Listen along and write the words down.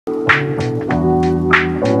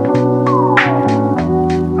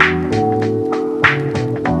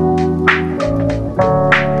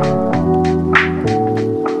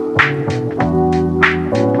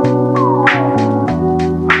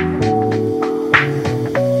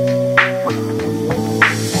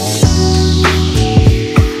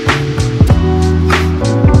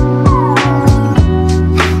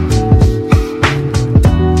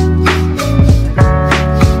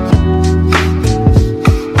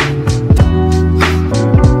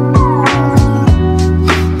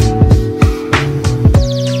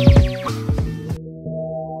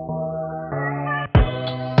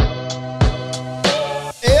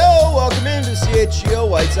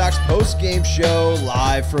Show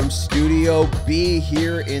live from Studio B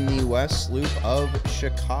here in the West Loop of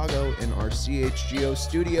Chicago in our CHGO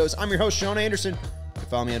studios. I'm your host, Sean Anderson. You can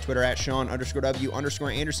follow me on Twitter at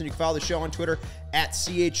Sean_W_Anderson. You can follow the show on Twitter at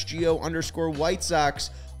CHGO_White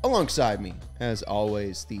Sox. Alongside me, as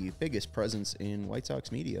always, the biggest presence in White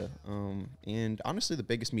Sox media, and honestly the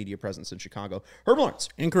biggest media presence in Chicago, Herb Lawrence.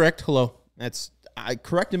 Incorrect. Hello. That's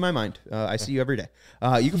correct in my mind. I see you every day.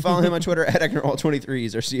 You can follow him on Twitter at Ecknerall23.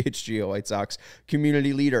 He's our CHGO White Sox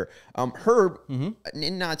community leader. Herb,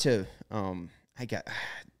 not to,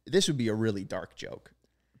 this would be a really dark joke.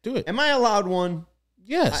 Do it. Am I allowed one?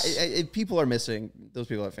 Yes. If people are missing, those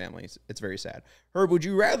people have families. It's very sad. Herb, would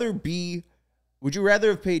you rather have paid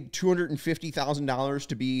 $250,000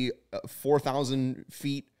 to be 4,000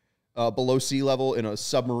 feet below sea level in a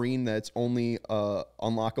submarine that's only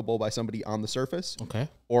unlockable by somebody on the surface? Okay.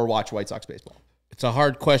 Or watch White Sox baseball? It's a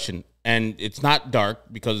hard question, and it's not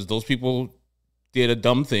dark because those people did a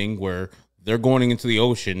dumb thing where they're going into the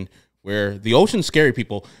ocean, where the ocean's scary,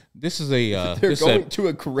 people. This is a they're going to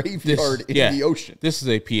a graveyard in the ocean. This is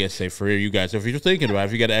a PSA for you guys. If you're thinking about it,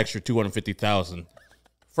 if you got an extra $250,000,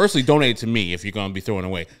 firstly, donate to me if you're going to be throwing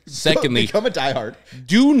away. Secondly, become a diehard.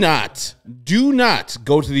 Do not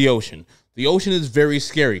go to the ocean. The ocean is very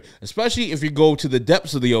scary, especially if you go to the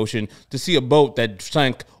depths of the ocean to see a boat that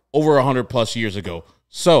sank over 100+ years ago.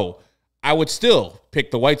 So I would still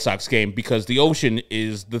pick the White Sox game because the ocean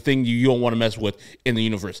is the thing you don't want to mess with in the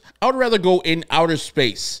universe. I would rather go in outer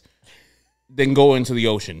space than go into the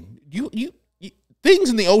ocean. You things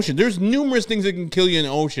in the ocean. There's numerous things that can kill you in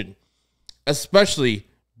the ocean, especially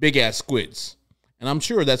big-ass squids. And I'm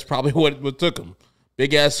sure that's probably what took them.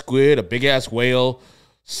 Big-ass squid, a big-ass whale,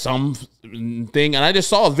 something. And I just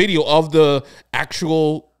saw a video of the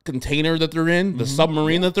actual container that they're in, the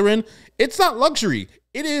submarine that they're in. It's not luxury.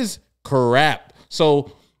 It is crap.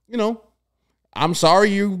 So, I'm sorry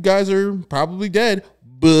you guys are probably dead,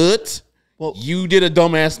 but you did a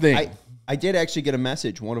dumbass thing. I did actually get a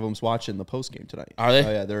message. One of them's watching the postgame tonight. Are they?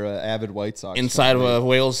 Oh, yeah, they're avid White Sox. Inside of a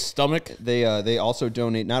whale's stomach? They also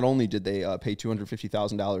donate. Not only did they pay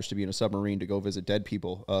 $250,000 to be in a submarine to go visit dead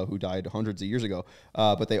people who died hundreds of years ago,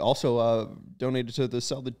 but they also donated to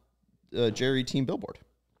sell the Jerry team billboard.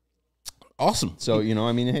 Awesome. So,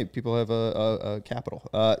 hey, people have a capital.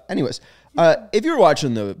 Anyways, if you're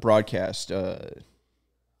watching the broadcast, I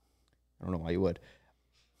don't know why you would.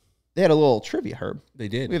 They had a little trivia, Herb. They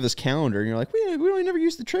did. We have this calendar, and you're like, we really never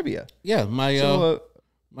used the trivia. Yeah,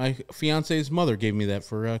 my fiance's mother gave me that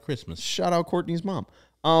for Christmas. Shout out Courtney's mom.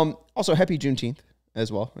 Also, happy Juneteenth as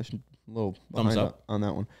well. A little thumbs up on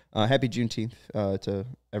that one. Happy Juneteenth to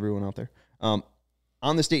everyone out there. On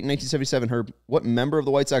this date in 1977, Herb, what member of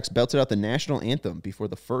the White Sox belted out the national anthem before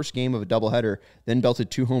the first game of a doubleheader, then belted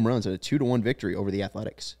 2 home runs in a 2-1 victory over the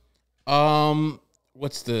Athletics?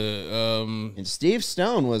 What's the And Steve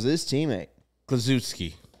Stone was his teammate.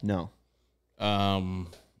 Klazuski. No. Kaczynski.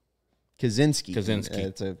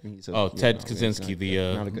 Ted Kaczynski, the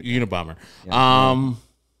Unabomber. Yeah,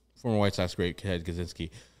 former White Sox great Ted Kaczynski.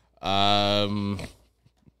 I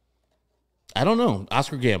don't know.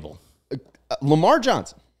 Oscar Gamble. Lamar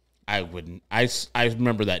Johnson. I wouldn't. I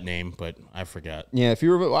remember that name, but I forgot. Yeah, if you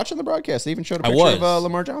were watching the broadcast, they even showed a picture of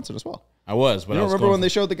Lamar Johnson as well. I was, but you remember when they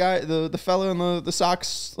showed the guy, the fella in the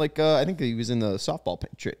Sox, I think he was in the softball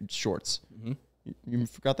shorts. Mm-hmm. You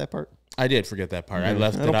forgot that part? I did forget that part. I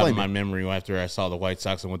left it out of my memory after I saw the White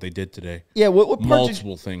Sox and what they did today. Yeah, what part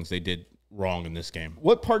multiple things they did wrong in this game.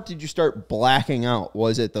 What part did you start blacking out?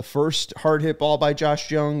 Was it the first hard hit ball by Josh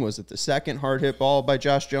Jung? Was it the second hard hit ball by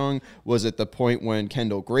Josh Jung? Was it the point when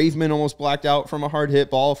Kendall Graveman almost blacked out from a hard hit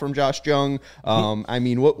ball from Josh Jung?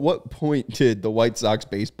 What point did the White Sox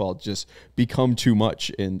baseball just become too much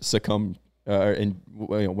and succumb?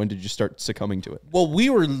 When did you start succumbing to it? Well, we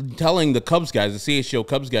were telling the Cubs guys, the CHGO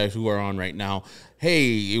Cubs guys who are on right now,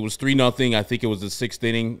 hey, it was 3-0. I think it was the 6th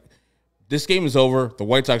inning. This game is over. The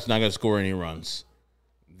White Sox are not going to score any runs.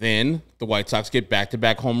 Then the White Sox get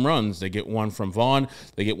back-to-back home runs. They get one from Vaughn.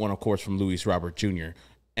 They get one, of course, from Luis Robert Jr.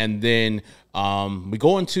 And then we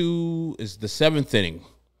go into the 7th inning.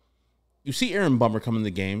 You see Aaron Bummer come in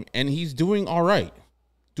the game, and he's doing all right,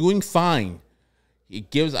 doing fine.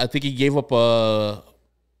 I think he gave up a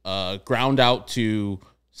ground out to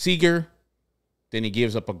Seager. Then he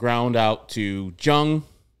gives up a ground out to Jung.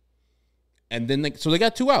 And then they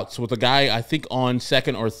got 2 outs with a guy, I think, on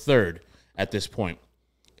second or third at this point.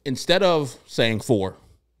 Instead of saying 4,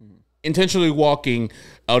 intentionally walking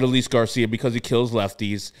out Elise Garcia because he kills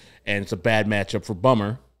lefties and it's a bad matchup for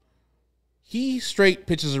Bummer, he straight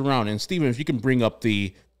pitches around. And, Steven, if you can bring up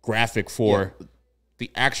the graphic for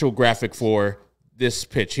the actual graphic for this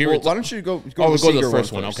pitch. Here, well, why don't you go to the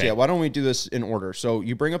first one? Okay. Yeah, why don't we do this in order? So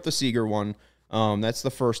you bring up the Seager one. That's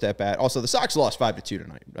the first at bat. Also, the Sox lost 5-2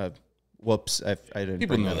 tonight. Whoops, I didn't.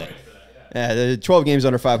 People know that. The 12 games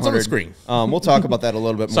under 500. It's on the screen. We'll talk about that a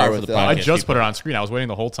little bit more. Sorry for the podcast, I just put it on screen. I was waiting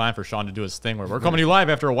the whole time for Sean to do his thing where we're coming to you live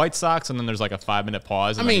after a White Sox, and then there's like a 5-minute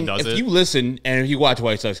pause. And then he does if you listen and if you watch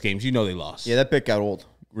White Sox games, you know they lost. Yeah, that bit got old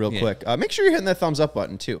real quick. Make sure you're hitting that thumbs up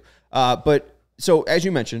button too. But so as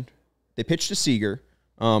you mentioned, they pitched to Seager,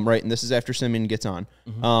 right? And this is after Simeon gets on.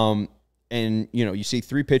 And, you know, you see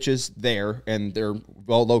 3 pitches there, and they're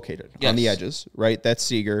well located on the edges, right? That's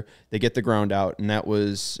Seager. They get the ground out, and that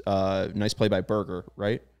was nice play by Berger,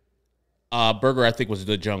 right? Berger, I think, was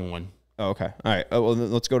the Jung one. Oh, okay. All right. Well,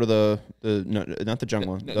 let's go to no, not the Jung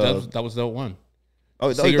one. That was the one.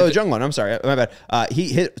 Oh, the Jung one. I'm sorry. My bad.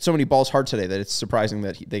 He hit so many balls hard today that it's surprising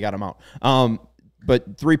that they got him out.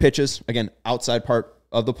 But 3 pitches, again, outside part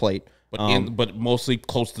of the plate. But mostly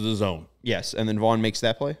close to the zone. Yes, and then Vaughn makes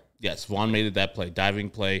that play? Yes, Vaughn made it that play.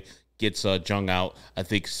 Diving play, gets Jung out. I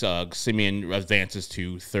think Simeon advances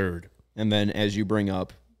to third. And then, as you bring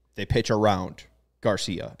up, they pitch around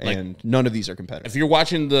Garcia, and none of these are competitive. If you're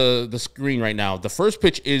watching the screen right now, the first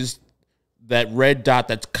pitch is that red dot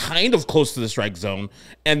that's kind of close to the strike zone,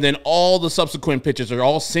 and then all the subsequent pitches are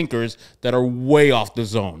all sinkers that are way off the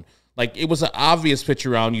zone. Like, it was an obvious pitch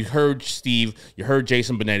around. You heard Steve, you heard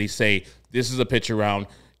Jason Benetti say, this is a pitch around.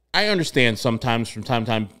 I understand sometimes from time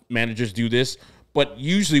to time managers do this, but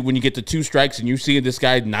usually when you get to 2 strikes and you see this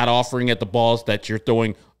guy not offering at the balls that you're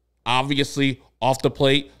throwing obviously off the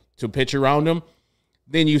plate to pitch around him,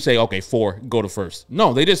 then you say, okay, 4, go to first.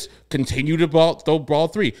 No, they just continue to throw ball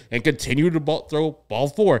 3 and continue to throw ball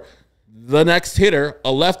 4. The next hitter,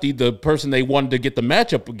 a lefty, the person they wanted to get the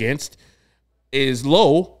matchup against, is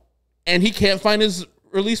low, and he can't find his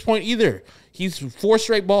release point either. He's 4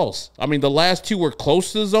 straight balls. I mean, the last 2 were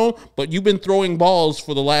close to the zone, but you've been throwing balls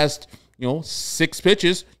for the last, 6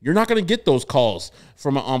 pitches. You're not going to get those calls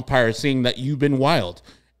from an umpire seeing that you've been wild.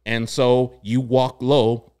 And so you walk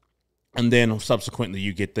low, and then subsequently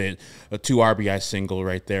you get the 2 RBI single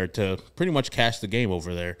right there to pretty much cash the game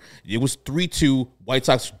over there. It was 3-2, White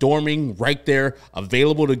Sox storming right there,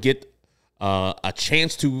 available to get a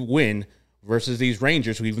chance to win versus these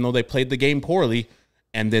Rangers, who even though they played the game poorly,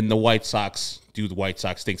 and then the White Sox do the White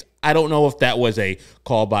Sox things. I don't know if that was a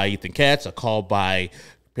call by Ethan Katz, a call by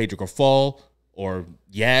Pedro Grafal, or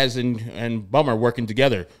Yaz and Bummer working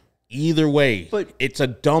together. Either way, but it's a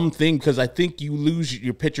dumb thing because I think you lose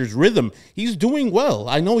your pitcher's rhythm. He's doing well.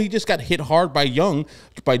 I know he just got hit hard by Jung,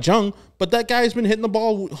 but that guy's been hitting the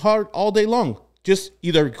ball hard all day long. Just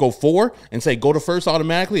either go 4 and say go to first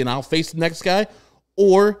automatically and I'll face the next guy,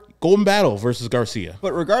 or go in battle versus Garcia.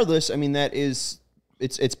 But regardless, I mean, that is...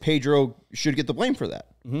 It's Pedro should get the blame for that,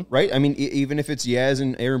 right? I mean, even if it's Yaz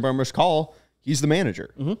and Aaron Bummer's call, he's the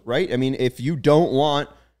manager, right? I mean, if you don't want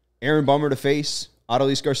Aaron Bummer to face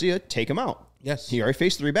Adolis Garcia, take him out. Yes. He already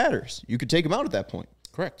faced 3 batters. You could take him out at that point.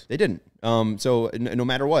 Correct. They didn't. So no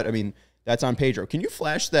matter what, I mean, that's on Pedro. Can you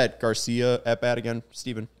flash that Garcia at-bat again,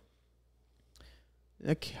 Steven?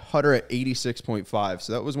 Hutter at 86.5,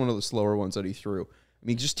 so that was one of the slower ones that he threw. I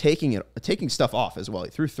mean, just taking stuff off as well. He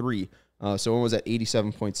threw 3. So one was at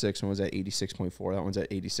 87.6, one was at 86.4, that one's at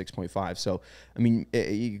 86.5. So, I mean,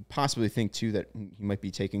 you possibly think, too, that he might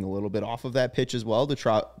be taking a little bit off of that pitch as well to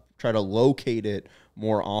try to locate it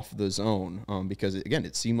more off the zone because, again,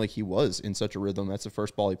 it seemed like he was in such a rhythm. That's the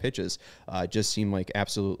first ball he pitches. It just seemed like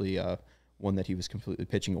absolutely one that he was completely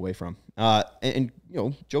pitching away from. And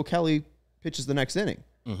Joe Kelly pitches the next inning.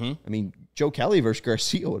 I mean, Joe Kelly versus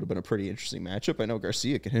Garcia would have been a pretty interesting matchup. I know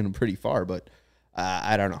Garcia can hit him pretty far, but...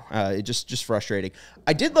 I don't know. It just frustrating.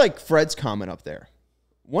 I did like Fred's comment up there.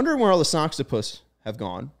 Wondering where all the Soxtopus have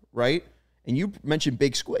gone, right? And you mentioned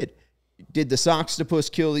Big Squid. Did the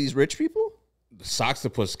Soxtopus kill these rich people? The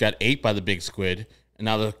Soxtopus got ate by the Big Squid, and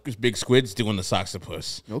now the Big Squid's doing the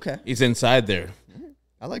Soxtopus. Okay. He's inside there.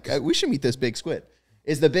 I like we should meet this Big Squid.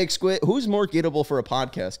 Is the Big Squid, who's more gettable for a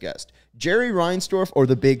podcast guest? Jerry Reinsdorf or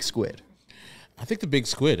the Big Squid? I think the Big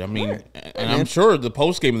Squid. I mean, and I'm sure the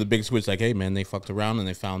post game of the Big Squid's like, hey man, they fucked around and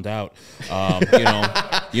they found out. I'm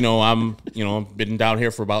been down here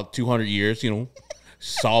for about 200 years.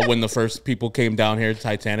 Saw when the first people came down here,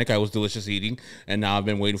 Titanic. I was delicious eating, and now I've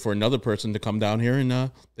been waiting for another person to come down here,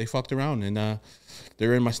 and they fucked around, and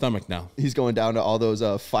they're in my stomach now. He's going down to all those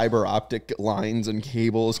fiber optic lines and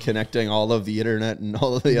cables connecting all of the internet and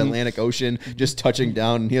all of the Atlantic Ocean, just touching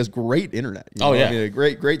down. And he has great internet. Oh, yeah. I mean, a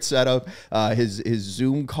great setup. His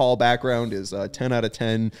Zoom call background is 10 out of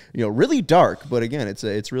 10. Really dark, but again,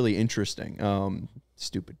 it's really interesting.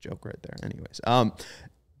 Stupid joke right there. Anyways,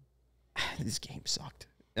 This game sucked.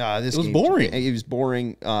 It was boring. It was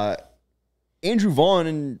boring. Andrew Vaughn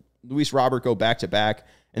and Luis Robert go back-to-back,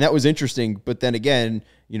 and that was interesting. But then again,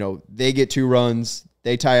 they get 2 runs.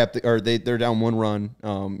 They tie up, they're down 1 run.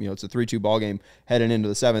 It's a 3-2 ball game heading into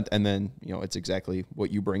the 7th, and then it's exactly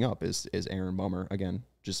what you bring up is Aaron Bummer again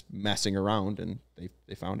just messing around, and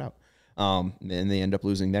they found out. And they end up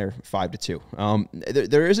losing there 5-2.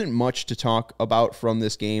 There isn't much to talk about from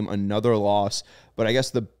this game. Another loss, but I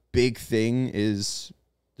guess the big thing is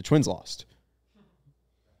the Twins lost.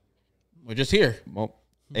 We're just here. Well,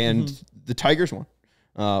 and the Tigers won,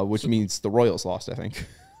 which means the Royals lost, I think.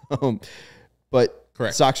 But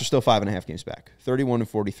correct. Sox are still 5.5 games back,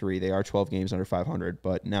 31-43. They are 12 games under 500.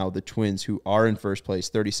 But now the Twins, who are in first place,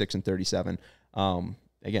 36-37.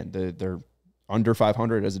 Again, they're under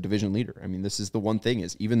 500 as a division leader. I mean, this is the one thing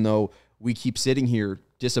is even though we keep sitting here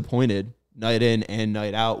disappointed night in and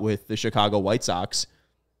night out with the Chicago White Sox,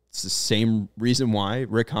 it's the same reason why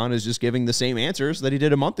Rick Hahn is just giving the same answers that he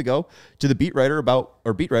did a month ago to the beat writers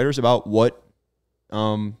about what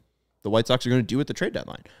the White Sox are going to do at the trade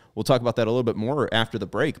deadline. We'll talk about that a little bit more after the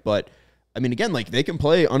break. But, I mean, again, they can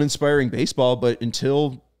play uninspiring baseball, but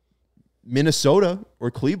until Minnesota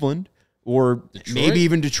or Cleveland or maybe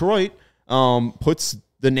even Detroit puts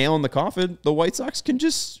the nail in the coffin, the White Sox can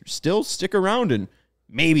just still stick around and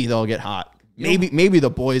maybe they'll get hot. Maybe the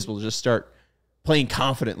boys will just start playing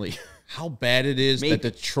confidently. How bad it is that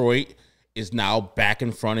Detroit is now back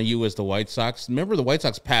in front of you as the White Sox. Remember, the White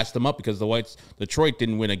Sox passed them up because Detroit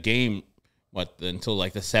didn't win a game until the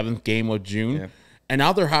 7th game of June. Yeah. And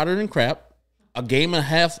now they're hotter than crap, a game and a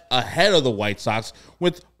half ahead of the White Sox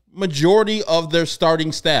with majority of their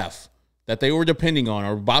starting staff that they were depending on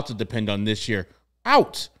or about to depend on this year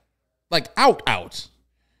out. Out.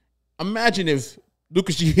 Imagine if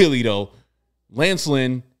Lucas Giolito, Lance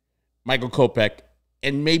Lynn, Michael Kopech,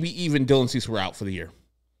 and maybe even Dylan Cease were out for the year.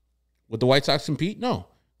 Would the White Sox compete? No.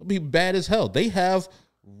 It'll be bad as hell. They have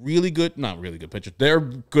not really good pitchers. They're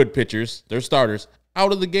good pitchers. They're starters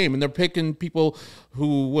out of the game, and they're picking people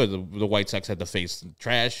who the White Sox had to face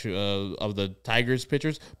trash of the Tigers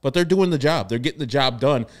pitchers, but they're doing the job. They're getting the job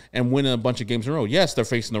done and winning a bunch of games in a row. Yes, they're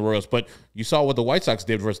facing the Royals, but you saw what the White Sox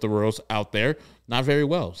did versus the Royals out there. Not very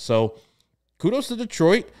well. So kudos to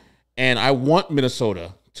Detroit, and I want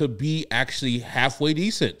Minnesota to be actually halfway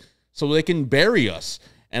decent so they can bury us.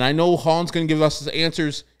 And I know Hahn's going to give us his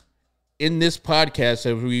answers in this podcast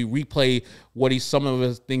as we replay some of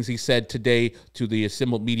the things he said today to the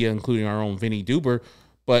assembled media, including our own Vinnie Duber.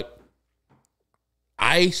 But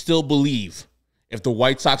I still believe if the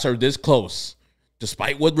White Sox are this close,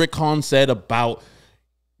 despite what Rick Hahn said about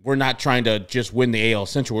we're not trying to just win the AL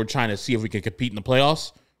Central, we're trying to see if we can compete in the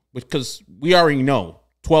playoffs, because we already know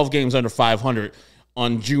 12 games under 500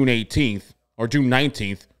 on June 18th or June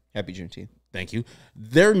 19th. Happy Juneteenth. Thank you.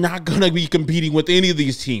 They're not going to be competing with any of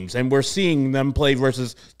these teams, and we're seeing them play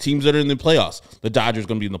versus teams that are in the playoffs. The Dodgers are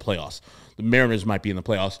going to be in the playoffs. The Mariners might be in the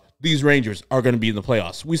playoffs. These Rangers are going to be in the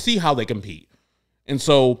playoffs. We see how they compete. And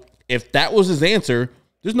so if that was his answer,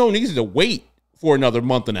 there's no need to wait for another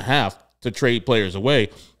month and a half to trade players away.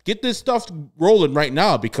 Get this stuff rolling right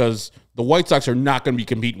now because the White Sox are not going to be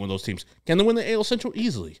competing with those teams. Can they win the AL Central?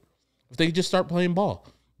 Easily if they just start playing ball.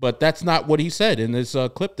 But that's not what he said in this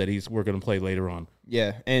clip that we're going to play later on.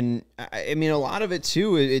 Yeah, and I mean, a lot of it,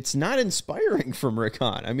 too, it's not inspiring from Rick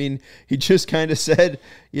Hahn. I mean, he just kind of said,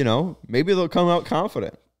 maybe they'll come out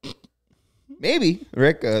confident. Maybe,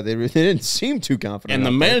 Rick. They didn't seem too confident. And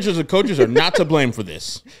the managers and coaches are not to blame for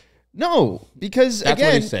this. No, because, that's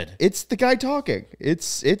again, what he said. It's the guy talking.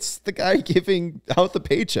 It's the guy giving out the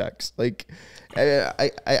paychecks. Like,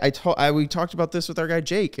 we talked about this with our guy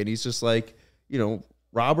Jake, and he's just like,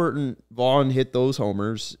 Robert and Vaughn hit those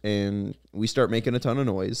homers, and we start making a ton of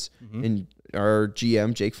noise. Mm-hmm. And our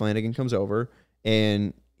GM, Jake Flanagan, comes over,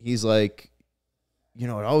 and he's like, it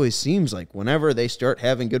always seems like whenever they start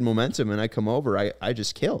having good momentum and I come over, I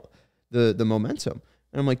just kill the momentum.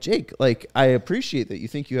 And I'm like, Jake, I appreciate that you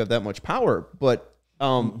think you have that much power, but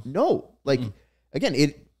no.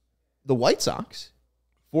 Again, the White Sox,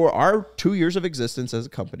 for our 2 years of existence as a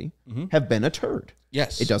company, have been a turd.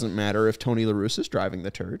 Yes. It doesn't matter if Tony La Russa is driving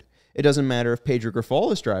the turd. It doesn't matter if Pedro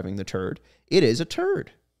Grifol is driving the turd. It is a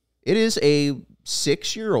turd. It is a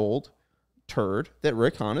 6-year-old turd that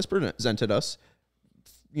Rick Hahn has presented us,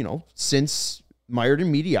 since mired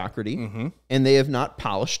in mediocrity, and they have not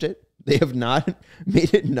polished it. They have not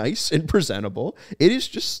made it nice and presentable. It has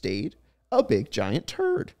just stayed a big, giant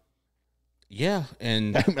turd. Yeah,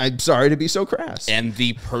 and I'm sorry to be so crass. And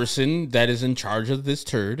the person that is in charge of this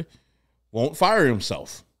turd won't fire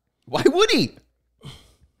himself. Why would he?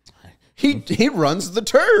 He runs the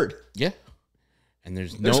turd. Yeah. And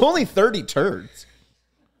there's only 30 turds.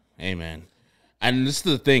 Hey, man. And this is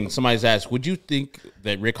the thing. Somebody's asked, would you think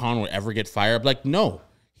that Rick Hahn would ever get fired? I'm like, no,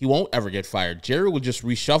 he won't ever get fired. Jerry will just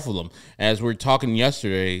reshuffle them. As we were talking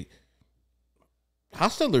yesterday,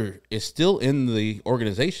 Hostetler is still in the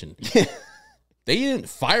organization. They didn't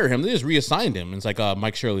fire him. They just reassigned him. It's like,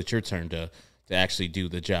 Mike Shirley, it's your turn to actually do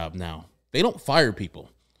the job now. They don't fire people.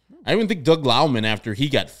 I even think Doug Lauman, after he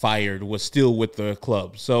got fired, was still with the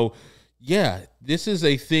club. So, yeah, this is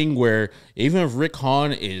a thing where even if Rick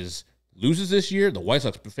Hahn loses this year, the White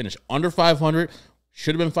Sox finish under 500.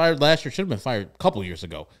 Should have been fired last year. Should have been fired a couple years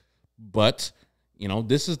ago. But, you know,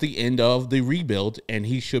 this is the end of the rebuild, and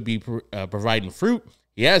he should be providing fruit.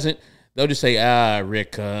 He hasn't. They'll just say,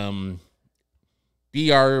 Rick,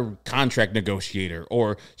 be our contract negotiator,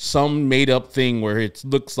 or some made-up thing where it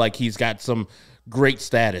looks like he's got some great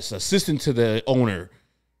status, assistant to the owner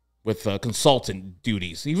with consultant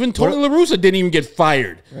duties. Even Tony La Russa didn't even get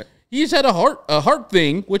fired. Right. He's had a heart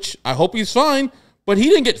thing, which I hope he's fine, but he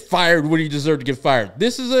didn't get fired when he deserved to get fired.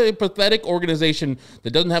 This is a pathetic organization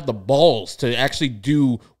that doesn't have the balls to actually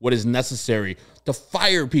do what is necessary to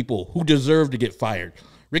fire people who deserve to get fired.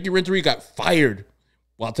 Ricky Renteria got fired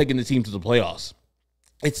while taking the team to the playoffs.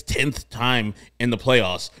 It's 10th time in the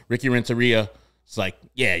playoffs. Ricky Renteria is like,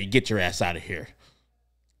 yeah, you get your ass out of here.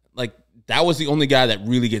 Like, that was the only guy that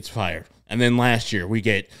really gets fired. And then last year, we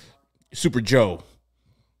get Super Joe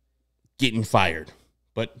getting fired.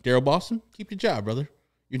 But Daryl Boston, keep your job, brother.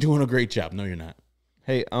 You're doing a great job. No, you're not.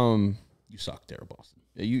 Hey, you suck, Daryl Boston.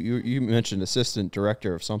 You mentioned assistant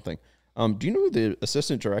director of something. Do you know who the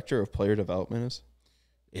assistant director of player development is?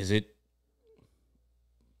 Is it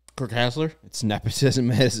Kirk Hassler? It's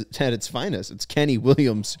nepotism at its finest. It's Kenny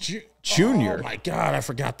Williams Jr. Oh, my God. I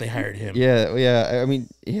forgot they hired him. Yeah. I mean,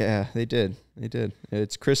 yeah, they did.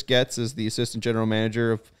 It's Chris Getz is the assistant general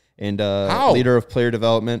manager and leader of player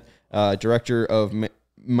development, director of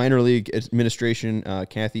minor league administration,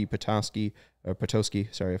 Kathy Potosky.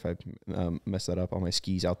 Sorry if I messed that up. All my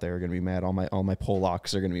skis out there are going to be mad. All my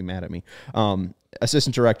Polacks are going to be mad at me.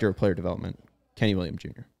 Assistant director of player development, Kenny Williams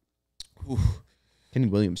Jr. Oof. Kenny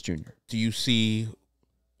Williams Jr. Do you see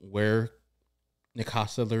where Nick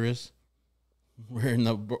Hostetler is? Where in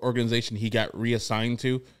the organization he got reassigned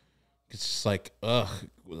to? It's just like,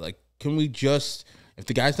 like, can we just, if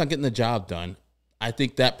the guy's not getting the job done, I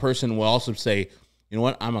think that person will also say, you know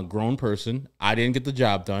what, I'm a grown person. I didn't get the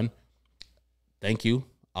job done. Thank you.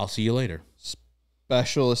 I'll see you later.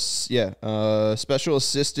 Special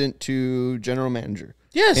assistant to general manager.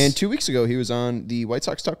 Yes. And 2 weeks ago, he was on the White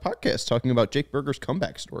Sox Talk podcast talking about Jake Berger's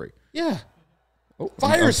comeback story. Yeah. Oh,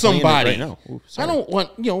 Fire somebody. Right now. Ooh, I don't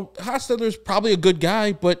want, Hostetler's probably a good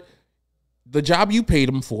guy, but the job you paid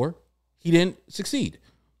him for, he didn't succeed.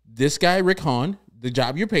 This guy, Rick Hahn, the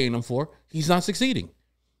job you're paying him for, he's not succeeding.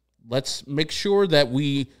 Let's make sure that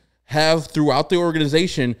we have throughout the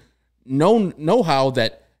organization know-how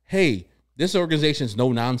that, hey, this organization is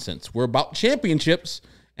no nonsense. We're about championships,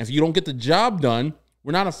 and if you don't get the job done,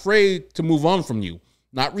 we're not afraid to move on from you,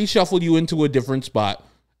 not reshuffle you into a different spot,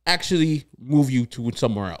 actually move you to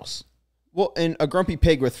somewhere else. Well, and a grumpy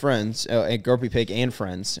pig with friends, a grumpy pig and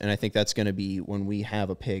friends, and I think that's going to be when we have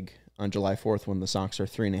a pig on July 4th when the Sox are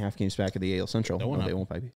 3.5 games back of the AL Central. No, they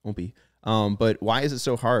won't be. But why is it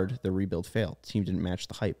so hard? The rebuild failed. The team didn't match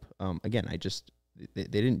the hype. Again, they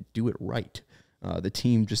didn't do it right. The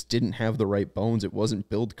team just didn't have the right bones. It wasn't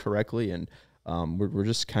built correctly, and we're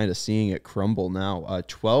just kind of seeing it crumble now.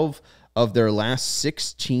 12 of their last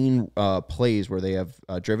 16 plays where they have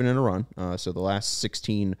driven in a run, so the last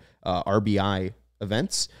 16 RBI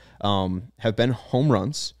events have been home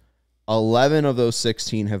runs. 11 of those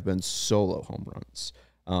 16 have been solo home runs.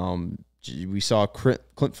 We saw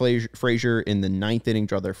Clint Frazier in the 9th inning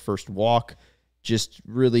draw their first walk. Just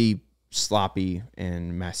really sloppy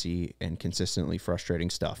and messy and consistently frustrating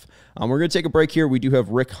stuff. We're going to take a break here. We do have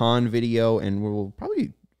Rick Hahn video, and we'll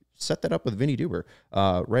probably set that up with Vinnie Duber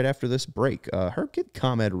right after this break. Herb, get the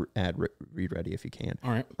ComEd ad read ready if you can.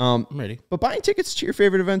 All right, I'm ready. But buying tickets to your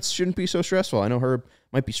favorite events shouldn't be so stressful. I know Herb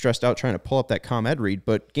might be stressed out trying to pull up that ComEd read,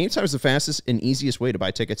 but Game Time is the fastest and easiest way to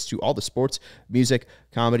buy tickets to all the sports, music,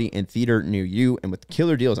 comedy, and theater near you. And with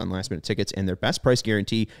killer deals on last-minute tickets and their best price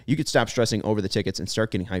guarantee, you can stop stressing over the tickets and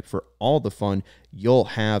start getting hyped for all the fun you'll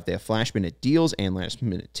have. They have flash-minute deals and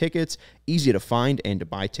last-minute tickets, easy to find and to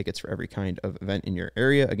buy tickets for every kind of event in your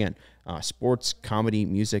area. Again, sports, comedy,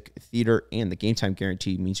 music, theater, and the Game Time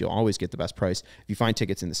guarantee means you'll always get the best price. If you find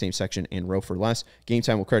tickets in the same section and row for less, Game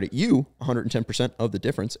Time will credit you 110% of the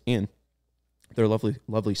difference, and Their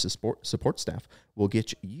lovely support staff will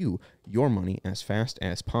get you your money as fast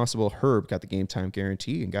as possible. Herb got the game time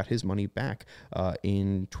guarantee and got his money back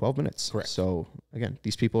in 12 minutes. Correct. So, again,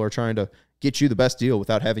 these people are trying to get you the best deal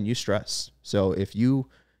without having you stress. So, if you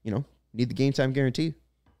need the game time guarantee,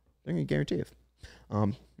 they're going to guarantee it.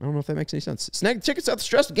 I don't know if that makes any sense. Snag tickets out the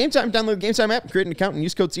stress with Game Time. Download the Game Time app and create an account and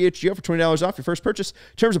use code CHGO for $20 off your first purchase.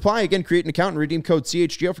 Terms apply. Again, create an account and redeem code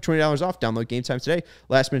CHGO for $20 off. Download Game Time today.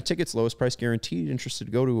 Last minute tickets, lowest price guaranteed. Interested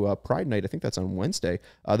to go to Pride Night? I think that's on Wednesday.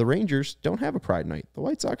 The Rangers don't have a Pride Night. The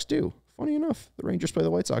White Sox do. Funny enough, the Rangers play the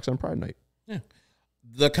White Sox on Pride Night. Yeah.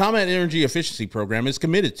 The ComEd Energy Efficiency Program is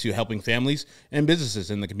committed to helping families and businesses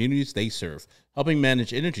in the communities they serve, helping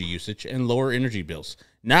manage energy usage and lower energy bills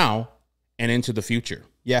now and into the future.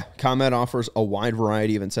 Yeah, ComEd offers a wide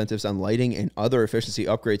variety of incentives on lighting and other efficiency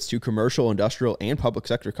upgrades to commercial, industrial, and public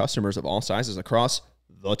sector customers of all sizes across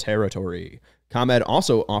the territory. ComEd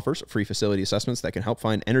also offers free facility assessments that can help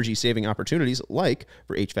find energy-saving opportunities like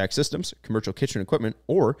for HVAC systems, commercial kitchen equipment,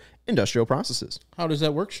 or industrial processes. How does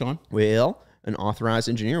that work, Sean? Well, an authorized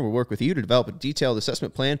engineer will work with you to develop a detailed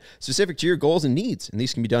assessment plan specific to your goals and needs, and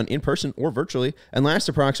these can be done in person or virtually and last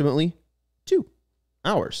approximately 2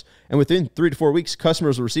 hours. And within 3 to 4 weeks,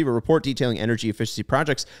 customers will receive a report detailing energy efficiency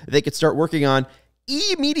projects that they could start working on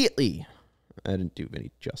immediately. I didn't do any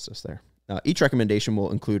justice there. Each recommendation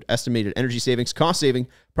will include estimated energy savings, cost saving,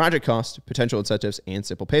 project cost, potential incentives, and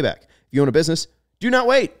simple payback. If you own a business, do not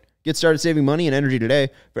wait. Get started saving money and energy today.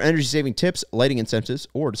 For energy saving tips, lighting incentives,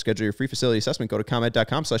 or to schedule your free facility assessment, go to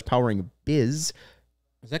ComEd.com/poweringbiz.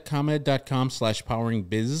 Is that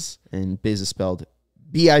ComEd.com/poweringbiz? And biz is spelled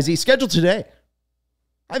B-I-Z. Schedule today.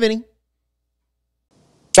 Hi, Vinnie.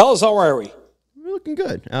 Fellas, how are we? We're looking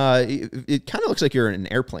good. It kind of looks like you're in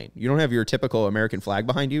an airplane. You don't have your typical American flag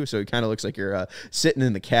behind you, so it kind of looks like you're sitting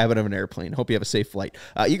in the cabin of an airplane. Hope you have a safe flight.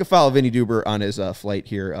 You can follow Vinnie Duber on his flight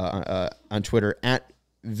here on Twitter at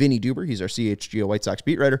Vinnie Duber. He's our CHGO White Sox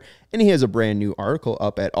beat writer, and he has a brand new article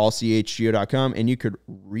up at allchgo.com, and you could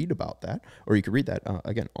read about that, or you could read that,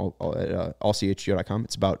 again, at allchgo.com.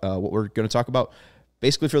 It's about what we're going to talk about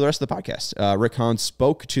basically for the rest of the podcast. Rick Hahn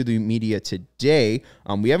spoke to the media today.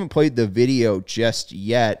 We haven't played the video just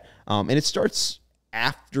yet, and it starts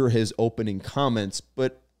after his opening comments,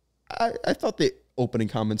 but I thought the opening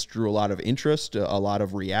comments drew a lot of interest, a lot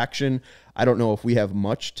of reaction. I don't know if we have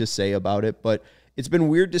much to say about it, but it's been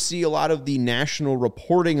weird to see a lot of the national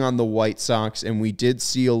reporting on the White Sox, and we did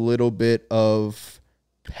see a little bit of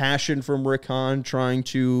passion from Rick Hahn trying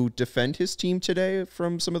to defend his team today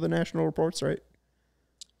from some of the national reports, right?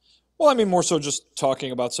 Well, I mean, more so just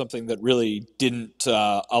talking about something that really didn't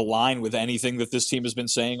align with anything that this team has been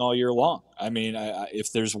saying all year long. I mean,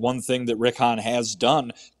 if there's one thing that Rick Hahn has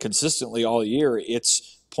done consistently all year,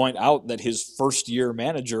 it's point out that his first-year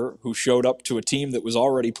manager, who showed up to a team that was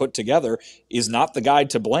already put together, is not the guy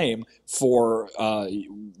to blame for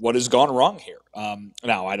what has gone wrong here.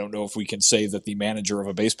 Now, I don't know if we can say that the manager of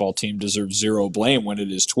a baseball team deserves zero blame when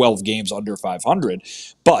it is 12 games under 500,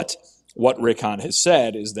 but what Rick Hahn has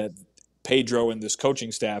said is that Pedro and this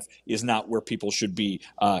coaching staff is not where people should be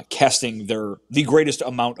casting the greatest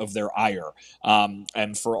amount of their ire.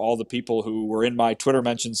 And for all the people who were in my Twitter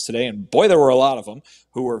mentions today, and boy, there were a lot of them,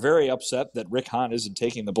 who were very upset that Rick Hahn isn't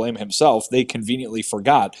taking the blame himself, they conveniently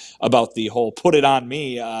forgot about the whole "put it on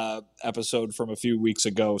me" episode from a few weeks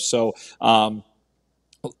ago. So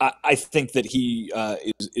I think that he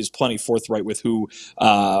is plenty forthright with who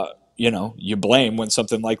you blame when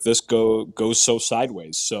something like this goes so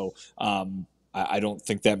sideways. So I don't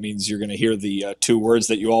think that means you're going to hear the 2 words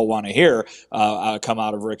that you all want to hear come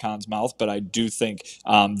out of Rick Hahn's mouth. But I do think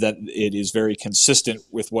that it is very consistent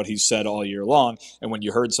with what he's said all year long. And when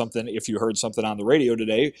you heard something, if you heard something on the radio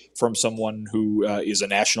today from someone who is a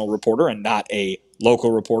national reporter and not a local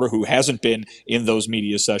reporter who hasn't been in those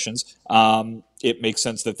media sessions, it makes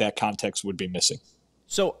sense that context would be missing.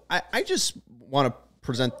 So I just want to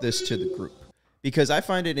present this to the group because I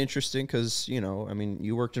find it interesting because,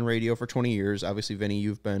 you worked in radio for 20 years. Obviously, Vinny,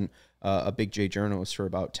 you've been a Big J journalist for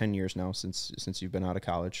about 10 years now since you've been out of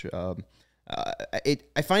college.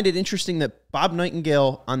 I find it interesting that Bob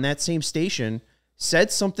Nightingale on that same station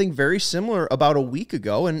said something very similar about a week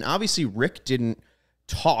ago, and obviously Rick didn't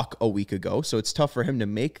talk a week ago, so it's tough for him to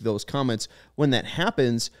make those comments when that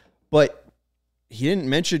happens, but he didn't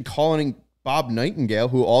mention calling Bob Nightingale,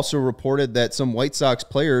 who also reported that some White Sox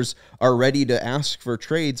players are ready to ask for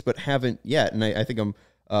trades but haven't yet. And I think I'm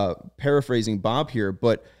paraphrasing Bob here,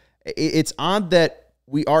 but it's odd that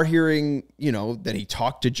we are hearing, that he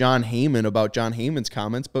talked to John Heyman about John Heyman's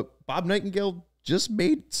comments, but Bob Nightingale just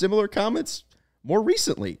made similar comments more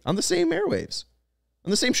recently on the same airwaves, on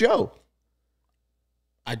the same show.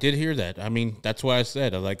 I did hear that. I mean, that's why I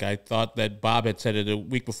said, like, I thought that Bob had said it a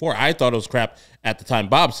week before. I thought it was crap at the time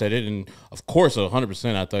Bob said it, and of course,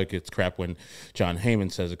 100%, I thought it's crap when John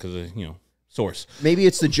Heyman says it because of, source. Maybe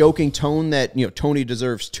it's the joking tone that, Tony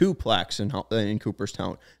deserves 2 plaques in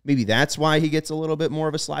Cooperstown. Maybe that's why he gets a little bit more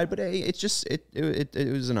of a slide, but hey, it's just, it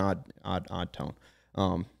was an odd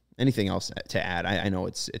tone. Anything else to add? I know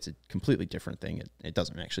it's a completely different thing. It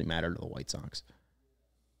doesn't actually matter to the White Sox.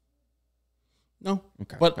 No.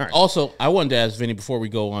 Okay. But right. Also, I wanted to ask Vinny before we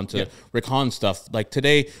go on to Rick Hahn stuff. Like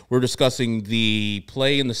today, we're discussing the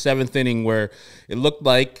play in the 7th inning where it looked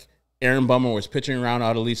like Aaron Bummer was pitching around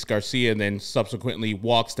Adolis Garcia and then subsequently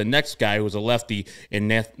walks the next guy who was a lefty in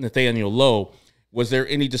Nathaniel Lowe. Was there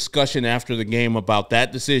any discussion after the game about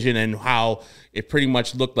that decision and how it pretty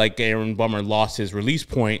much looked like Aaron Bummer lost his release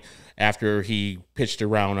point after he pitched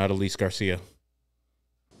around Adolis Garcia?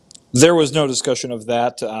 There was no discussion of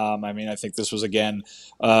that. I think this was, again,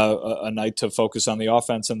 a night to focus on the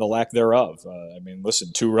offense and the lack thereof.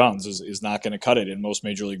 Listen, 2 runs is not going to cut it in most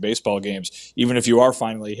Major League Baseball games. Even if you are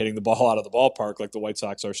finally hitting the ball out of the ballpark like the White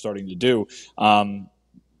Sox are starting to do,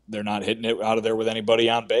 they're not hitting it out of there with anybody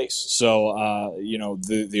on base. So,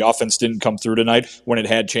 the offense didn't come through tonight when it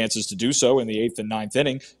had chances to do so in the 8th and 9th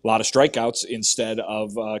inning. A lot of strikeouts instead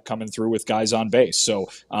of coming through with guys on base. So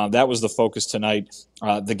that was the focus tonight.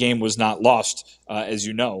 The game was not lost, as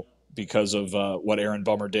you know, because of what Aaron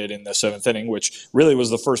Bummer did in the 7th inning, which really was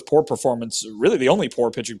the first poor performance, really the only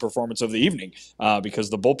poor pitching performance of the evening, because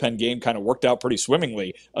the bullpen game kind of worked out pretty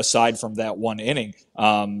swimmingly aside from that 1 inning.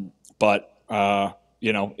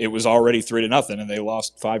 It was already 3-0, and they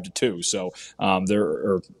lost 5-2. So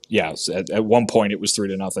at one point it was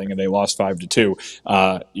 3-0, and they lost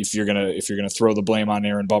 5-2. If you're gonna throw the blame on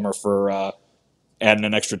Aaron Bummer for adding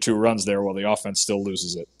an extra 2 runs there, well, the offense still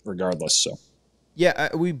loses it regardless. So.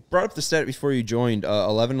 Yeah, we brought up the stat before you joined.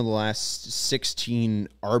 11 of the last 16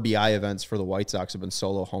 RBI events for the White Sox have been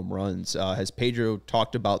solo home runs. Has Pedro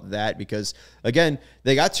talked about that? Because, again,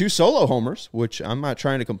 they got 2 solo homers, which I'm not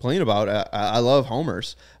trying to complain about. I love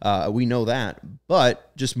homers. We know that.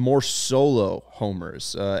 But just more solo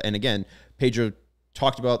homers. And, again, Pedro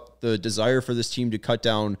talked about the desire for this team to cut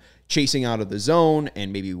down chasing out of the zone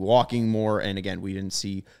and maybe walking more. And again, we didn't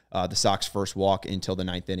see the Sox first walk until the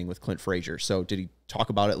 9th inning with Clint Frazier. So did he talk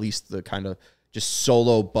about at least the kind of just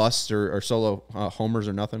solo busts or solo homers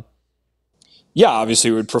or nothing? Yeah,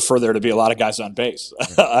 obviously we would prefer there to be a lot of guys on base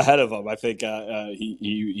ahead of him. I think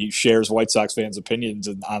he shares White Sox fans' opinions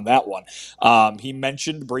on that one. He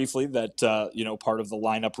mentioned briefly that, part of the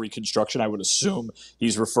lineup reconstruction, I would assume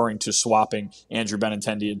he's referring to swapping Andrew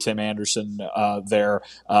Benintendi and Tim Anderson there,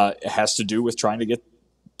 has to do with trying to get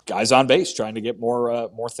guys on base, trying to get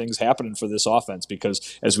more things happening for this offense,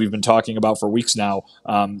 because as we've been talking about for weeks now,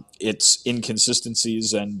 its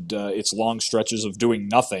inconsistencies and its long stretches of doing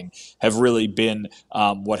nothing have really been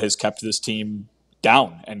what has kept this team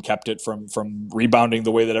down and kept it from rebounding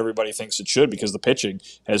the way that everybody thinks it should, because the pitching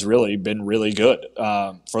has really been really good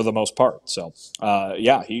for the most part. So,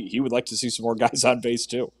 he would like to see some more guys on base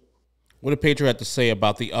too. What did Pedro have to say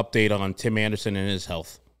about the update on Tim Anderson and his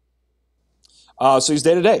health? So he's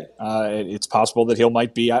day-to-day. It's possible that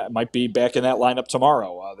might be back in that lineup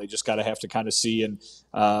tomorrow. They just have to kind of see, and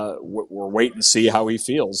we're wait and see how he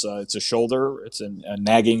feels. It's a shoulder. It's a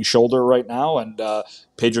nagging shoulder right now, and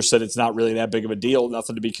Pedro said it's not really that big of a deal,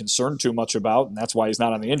 nothing to be concerned too much about, and that's why he's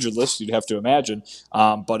not on the injured list, you'd have to imagine.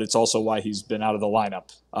 But it's also why he's been out of the lineup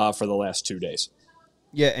for the last 2 days.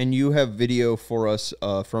 Yeah, and you have video for us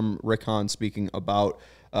from Rick Hahn speaking about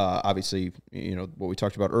obviously, what we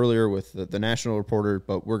talked about earlier with the national reporter,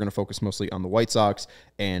 but we're going to focus mostly on the White Sox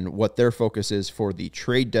and what their focus is for the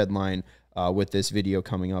trade deadline with this video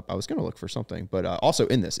coming up. I was going to look for something, but also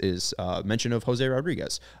in this is mention of Jose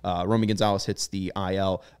Rodriguez. Romy Gonzalez hits the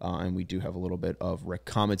IL, and we do have a little bit of Rick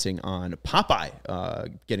commenting on Popeye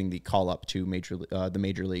getting the call up to the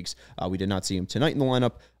major leagues. We did not see him tonight in the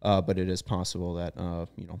lineup, but it is possible that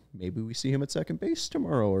maybe we see him at second base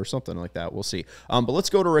tomorrow or something like that. We'll see. But let's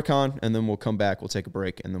go to Rick Hahn, and then we'll come back. We'll take a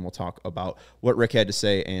break, and then we'll talk about what Rick had to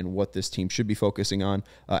say and what this team should be focusing on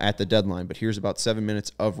at the deadline. But here's about 7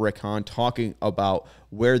 minutes of Rick Hahn talking about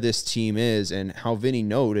where this team is and how Vinnie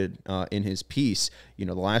noted in his piece,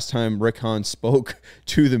 the last time Rick Hahn spoke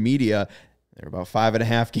to the media, they were about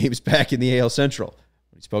 5.5 games back in the AL Central.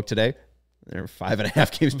 When he spoke today, they're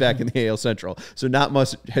 5.5 games back in the AL Central. So not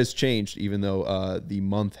much has changed, even though the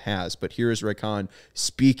month has. But here is Rick Hahn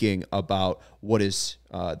speaking about what is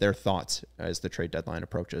their thoughts as the trade deadline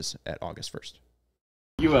approaches at August 1st.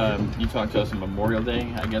 You talked to us on Memorial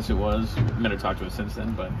Day, I guess it was. You might have talked to us since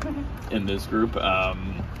then, but in this group,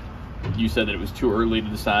 you said that it was too early to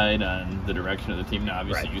decide on the direction of the team. Now,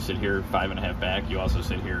 obviously, you sit here 5.5 back. You also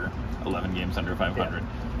sit here 11 games under 500.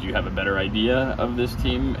 Yeah. Do you have a better idea of this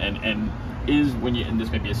team? And is when you, and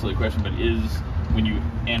this may be a silly question, but is when you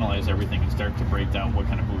analyze everything and start to break down what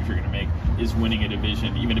kind of moves you're going to make, is winning a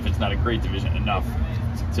division, even if it's not a great division, enough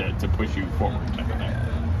to push you forward type of thing?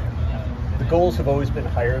 The goals have always been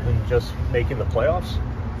higher than just making the playoffs.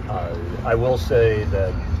 I will say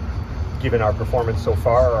that given our performance so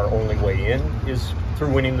far, our only way in is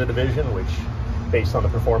through winning the division, which, based on the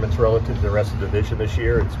performance relative to the rest of the division this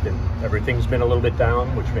year, everything's been a little bit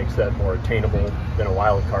down, which makes that more attainable than a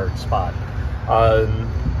wild card spot.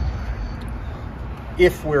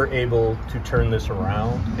 If we're able to turn this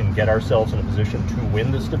around and get ourselves in a position to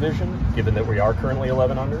win this division, given that we are currently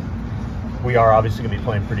 11 under, we are obviously going to be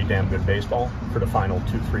playing pretty damn good baseball for the final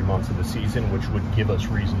 2-3 months of the season, which would give us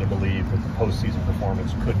reason to believe that the postseason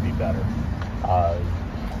performance could be better.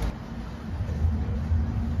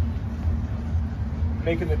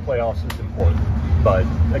 Making the playoffs is important, but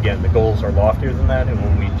again, the goals are loftier than that, and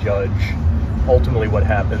when we judge ultimately what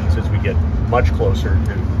happens as we get much closer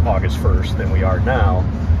to August 1st than we are now,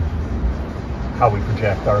 how we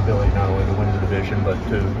project our ability not only to win the division but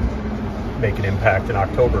to make an impact in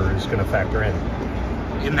October is going to factor in.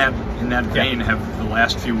 In that vein, have the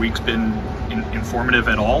last few weeks been informative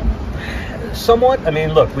at all? Somewhat. I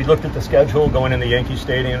mean, look, we looked at the schedule going into Yankee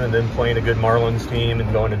Stadium and then playing a good Marlins team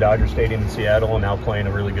and going to Dodger Stadium in Seattle and now playing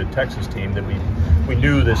a really good Texas team that we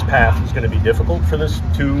knew this path was going to be difficult for this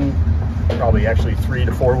probably 3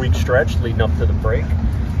 to 4 week stretch leading up to the break.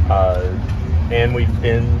 And we've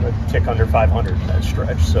been a tick under 500 in that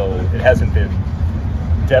stretch. So it hasn't been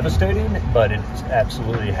devastating, but it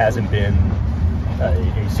absolutely hasn't been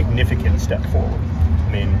a significant step forward. I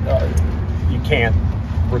mean, you can't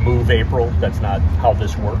remove April. That's not how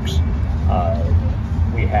this works.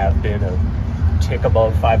 We have been a tick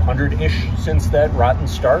above 500-ish since that rotten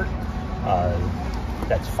start.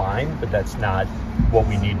 That's fine, but that's not what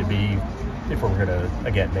we need to be if we're going to,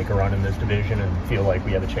 again, make a run in this division and feel like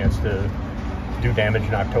we have a chance to do damage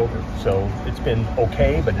in October. So it's been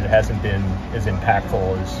okay, but it hasn't been as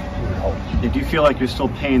impactful as we would hope. Do you feel like you're still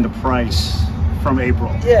paying the price from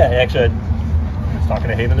April? Yeah, actually, I was talking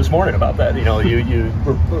to Haven this morning about that. You know,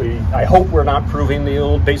 I hope we're not proving the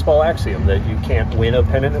old baseball axiom that you can't win a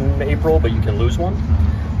pennant in April, but you can lose one.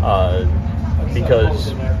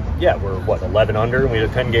 Because, yeah, we're, 11 under, and we had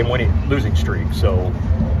a 10-game losing streak. So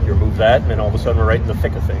you remove that, and then all of a sudden we're right in the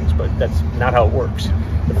thick of things. But that's not how it works.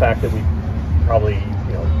 The fact that we probably,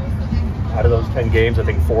 out of those 10 games, I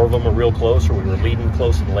think 4 of them were real close, or we were leading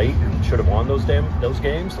close and late and should have won those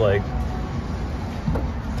games. Like,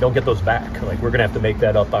 don't get those back. Like, we're going to have to make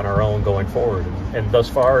that up on our own going forward. And thus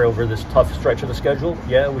far, over this tough stretch of the schedule,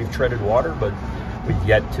 yeah, we've treaded water, but we've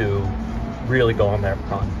yet to really go on that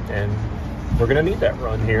run. And we're going to need that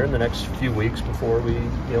run here in the next few weeks before we,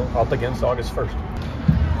 up against August 1st.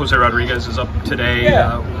 Jose Rodriguez is up today.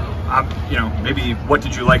 Yeah. Maybe what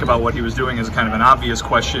did you like about what he was doing is kind of an obvious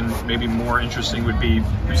question. Maybe more interesting would be,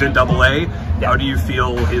 he's in AA. Yeah. How do you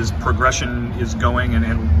feel his progression is going,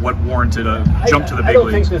 and what warranted a jump to the big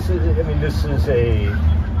leagues? This is a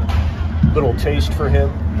little taste for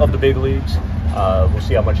him of the big leagues. We'll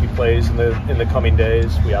see how much he plays in the coming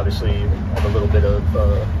days. We obviously have a little bit of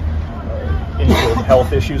infield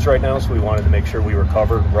health issues right now, so we wanted to make sure we were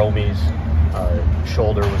covered. Romy's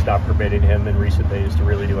shoulder was not permitting him in recent days to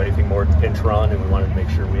really do anything more than pinch run, and we wanted to make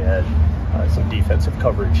sure we had some defensive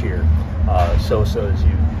coverage here. Sosa, as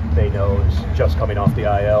you may know, is just coming off the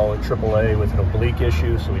IL at AAA with an oblique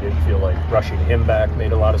issue, so we didn't feel like rushing him back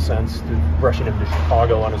made a lot of sense. Rushing him to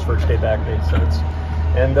Chicago on his first day back made sense.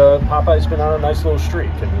 And Popeye's been on a nice little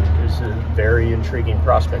streak, and is a very intriguing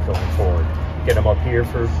prospect going forward. Get him up here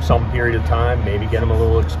for some period of time, maybe get him a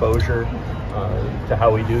little exposure to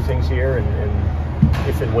how we do things here, and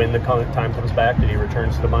if and when the time comes back that he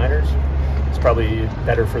returns to the minors, it's probably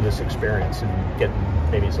better for this experience and getting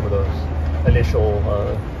maybe some of those initial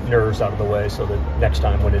nerves out of the way, so that next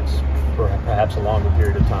time when it's perhaps a longer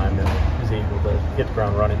period of time, then he's able to hit the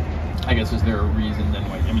ground running. I guess, is there a reason then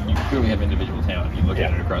why? I mean, you clearly have individual talent. You look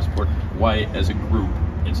at it across the board. Why, as a group,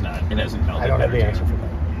 it hasn't melted? I don't have the answer for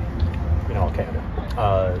that. In all candor,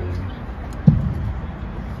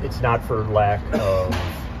 it's not for lack of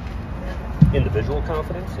individual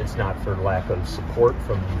confidence. It's not for lack of support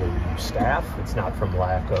from the staff. It's not from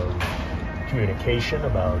lack of communication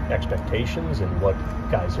about expectations and what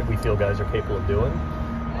we feel guys are capable of doing.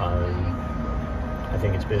 I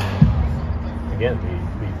think it's been, again,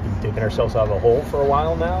 we've been digging ourselves out of a hole for a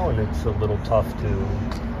while now, and it's a little tough to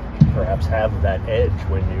perhaps have that edge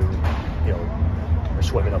when you are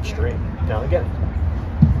swimming upstream. Now, again,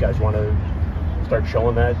 you guys want to start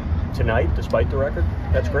showing that tonight, despite the record,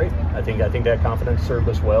 that's great. I think that confidence served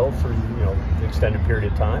us well for an extended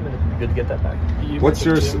period of time, and it'd be good to get that back. What's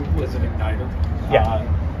your as an igniter? Yeah.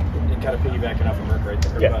 And kind of piggybacking off of Rick right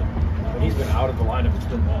there. Yeah. But when he's been out of the lineup, it's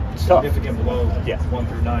been tough. Significant blows. Yeah. 1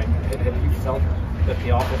 through 9. Have you felt that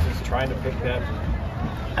the offense is trying to pick that?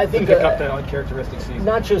 I think pick up that uncharacteristic season.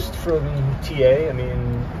 Not just from TA. I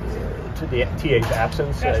mean, to the TA's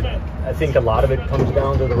absence, I think a lot of it comes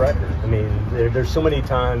down to the record. I mean, there's so many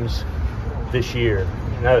times this year,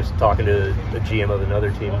 and I was talking to the GM of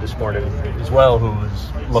another team this morning as well, who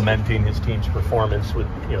was lamenting his team's performance with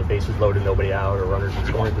bases loaded, nobody out, or runners in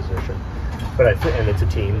scoring position. But and it's a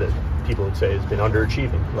team that people would say has been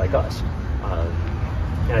underachieving, like us.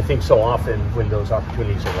 And I think so often when those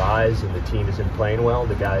opportunities arise and the team isn't playing well,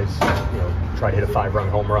 the guys, try to hit a 5-run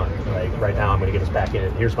home run. Like, right now I'm going to get us back in.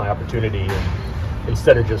 Here's my opportunity. And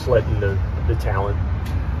instead of just letting the talent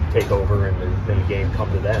take over and then the game come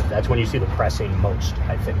to them, that's when you see the pressing most,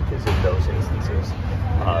 I think, is in those instances.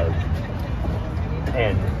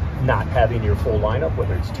 And not having your full lineup,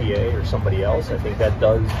 whether it's TA or somebody else, I think that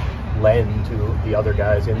does lend to the other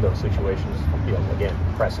guys in those situations, again,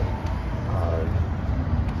 pressing.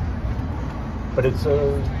 But it's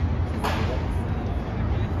a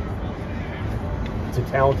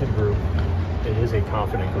talented group. It is a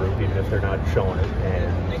confident group, even if they're not showing it,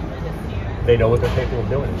 and they know what they're capable of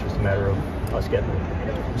doing. It's just a matter of us getting them.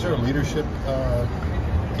 Is there a leadership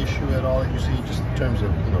issue at all that you see, just in terms of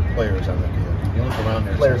players on the field? You look around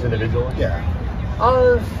there. Players individually? Yeah.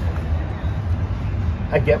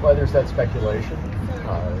 I get why there's that speculation,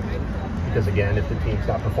 because again, if the team's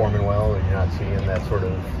not performing well and you're not seeing that sort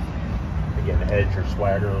of edge or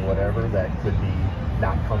swagger or whatever, that could be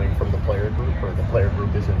not coming from the player group, or the player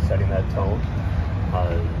group isn't setting that tone.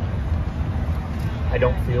 I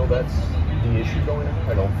don't feel that's the issue going on.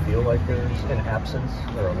 I don't feel like there's an absence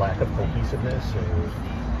or a lack of cohesiveness or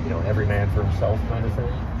every man for himself kind of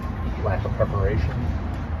thing, lack of preparation.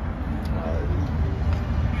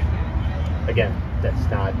 Again, that's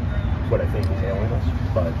not what I think is ailing us,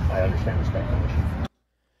 but I understand the speculation.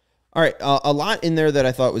 All right, a lot in there that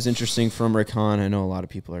I thought was interesting from Rick Hahn. I know a lot of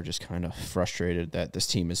people are just kind of frustrated that this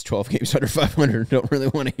team is 12 games under 500, don't really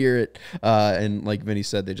want to hear it. And like Vinnie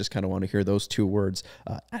said, they just kind of want to hear those 2 words.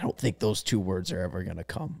 I don't think those 2 words are ever going to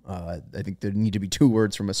come. I think there need to be 2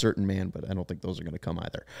 words from a certain man, but I don't think those are going to come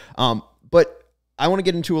either. But I want to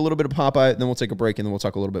get into a little bit of Popeye, then we'll take a break, and then we'll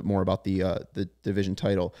talk a little bit more about the division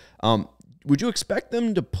title. Would you expect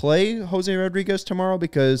them to play Jose Rodriguez tomorrow?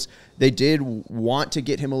 Because they did want to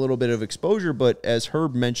get him a little bit of exposure, but as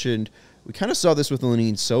Herb mentioned, we kind of saw this with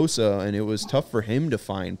Lenyn Sosa, and it was tough for him to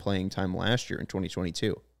find playing time last year in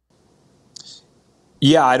 2022.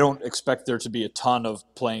 Yeah, I don't expect there to be a ton of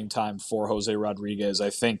playing time for Jose Rodriguez. I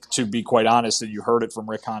think, to be quite honest, and you heard it from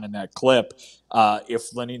Rick Hahn in that clip, if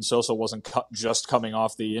Lenyn Sosa wasn't just coming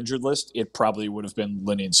off the injured list, it probably would have been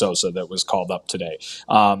Lenyn Sosa that was called up today.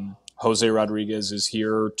 Jose Rodriguez is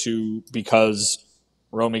here because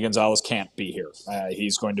Romy Gonzalez can't be here.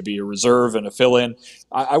 He's going to be a reserve and a fill-in.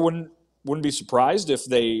 I wouldn't be surprised if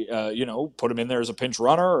they, put him in there as a pinch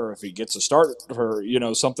runner, or if he gets a start, or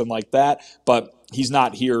something like that. But he's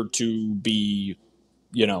not here to be,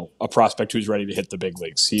 a prospect who's ready to hit the big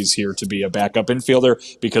leagues. He's here to be a backup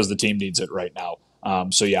infielder because the team needs it right now.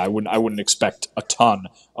 I wouldn't expect a ton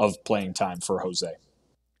of playing time for Jose.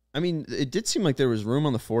 I mean, it did seem like there was room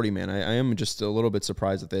on the 40 man. I am just a little bit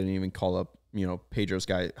surprised that they didn't even call up, Pedro's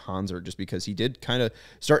guy Hanser, just because he did kind of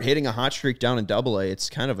start hitting a hot streak down in Double-A. It's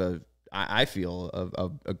kind of I feel, a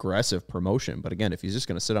aggressive promotion. But again, if he's just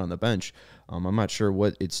going to sit on the bench, I'm not sure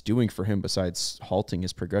what it's doing for him besides halting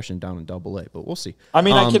his progression down in Double-A. But we'll see. I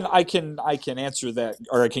mean, I can answer that,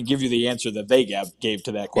 or I can give you the answer that they gave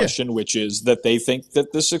to that question, which is that they think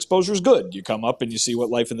that this exposure is good. You come up and you see what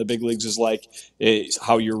life in the big leagues is like,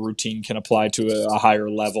 how your routine can apply to a higher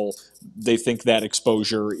level. They think that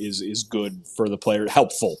exposure is good for the player,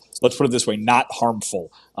 helpful. Let's put it this way, not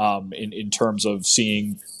harmful in terms of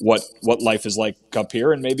seeing what life is like up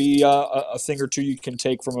here, and maybe a thing or two you can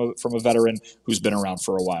take from a veteran who's been around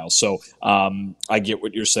for a while. So I get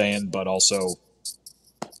what you're saying, but also,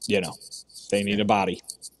 they need a body.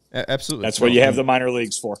 Absolutely. That's what you have the minor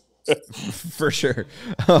leagues for. For sure.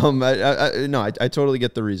 I totally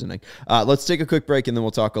get the reasoning. Let's take a quick break, and then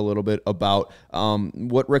we'll talk a little bit about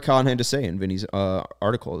what Rick Hahn had to say in Vinnie's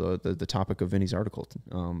article, the topic of Vinnie's article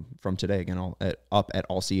from today, again, up at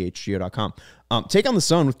allchgo.com. Take on the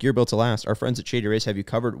sun with gear built to last. Our friends at Shady Rays have you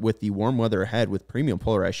covered with the warm weather ahead with premium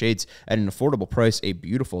polarized shades at an affordable price. A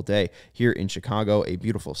beautiful day here in Chicago, a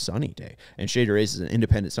beautiful sunny day. And Shady Rays is an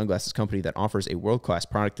independent sunglasses company that offers a world-class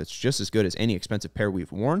product that's just as good as any expensive pair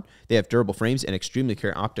we've worn. They have durable frames and extremely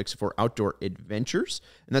clear optics for outdoor adventures.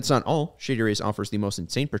 And that's not all. Shady Rays offers the most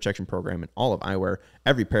insane protection program in all of eyewear.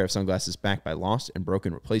 Every pair of sunglasses backed by lost and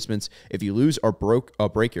broken replacements. If you lose or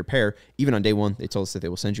break your pair, even on day one, they told us that they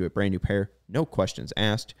will send you a brand new pair. No questions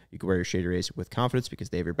asked. You can wear your Shady Rays with confidence because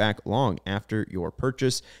they have your back long after your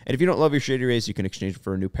purchase. And if you don't love your Shady Rays, you can exchange them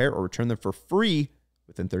for a new pair or return them for free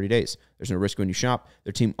within 30 days. There's no risk when you shop.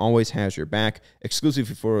 Their team always has your back.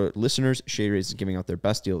 Exclusively for listeners, Shady Rays is giving out their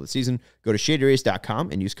best deal of the season. Go to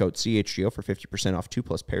shadyrays.com and use code CHGO for 50% off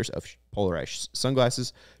 2+ pairs of polarized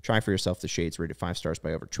sunglasses. Try for yourself the shades rated 5 stars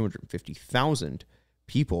by over 250,000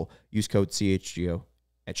 people. Use code CHGO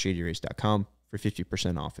at shadyrays.com for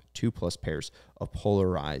 50% off 2+ pairs of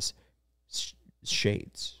polarized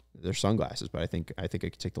shades. They're sunglasses, but I think I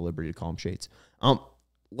could take the liberty to call them shades.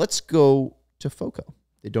 Let's go to FOCO.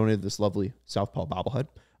 They donated this lovely Southpaw bobblehead.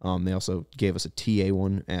 They also gave us a TA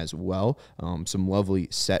one as well. Some lovely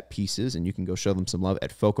set pieces, and you can go show them some love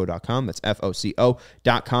at FOCO.com. That's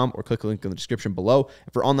FOCO.com, or click the link in the description below.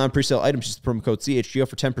 And for all non-presale items, just the promo code CHGO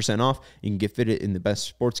for 10% off. You can get fitted in the best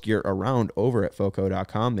sports gear around over at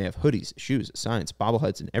FOCO.com. They have hoodies, shoes, signs,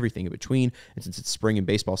 bobbleheads, and everything in between. And since it's spring and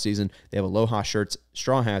baseball season, they have Aloha shirts,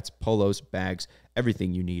 straw hats, polos, bags,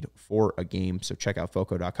 everything you need for a game. So check out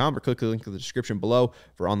FOCO.com or click the link in the description below.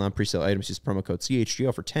 For all non-presale items, use promo code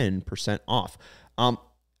CHGO for 10% off.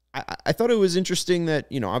 I thought it was interesting that,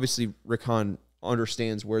 obviously Rick Hahn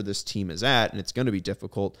understands where this team is at, and it's going to be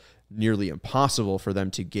difficult, nearly impossible for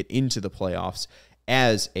them to get into the playoffs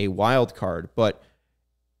as a wild card. But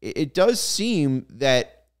it does seem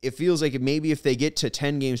that it feels like maybe if they get to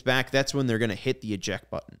 10 games back, that's when they're going to hit the eject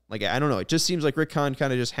button. Like, I don't know. It just seems like Rick Hahn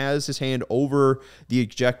kind of just has his hand over the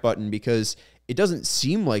eject button, because it doesn't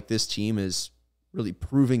seem like this team is really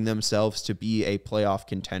proving themselves to be a playoff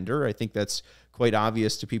contender. I think that's quite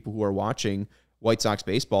obvious to people who are watching White Sox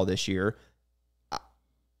baseball this year.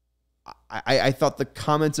 I thought the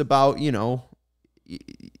comments about,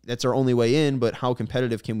 that's our only way in, but how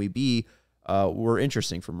competitive can we be, were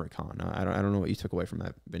interesting from Rick Hahn. I don't know what you took away from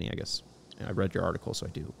that, Vinnie. I guess I read your article, so I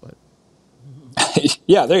do. But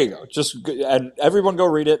yeah, there you go. And everyone go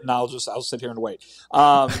read it, and I'll sit here and wait.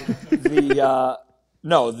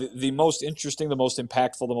 The most interesting, the most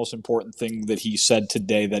impactful, the most important thing that he said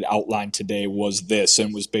today, that outlined today, was this,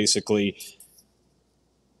 and was basically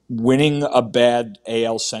winning a bad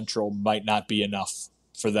AL Central might not be enough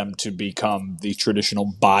for them to become the traditional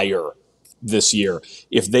buyer this year.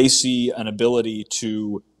 If they see an ability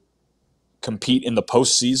to compete in the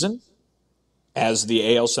postseason as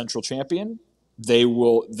the AL Central champion,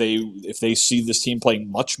 if they see this team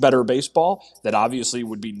playing much better baseball, that obviously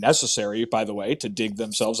would be necessary, by the way, to dig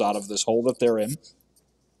themselves out of this hole that they're in,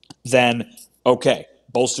 then okay,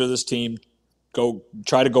 bolster this team,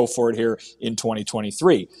 try to go for it here in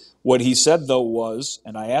 2023. What he said, though, was,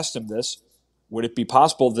 and I asked him this, would it be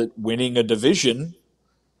possible that winning a division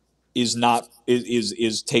takes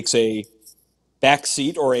a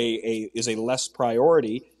backseat, or is a less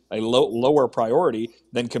priority, lower priority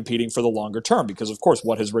than competing for the longer term? Because, of course,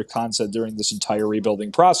 what has Rick Hahn said during this entire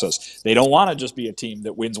rebuilding process? They don't want to just be a team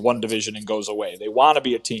that wins one division and goes away. They want to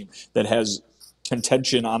be a team that has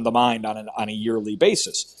contention on the mind on a yearly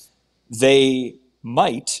basis. They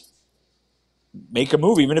might make a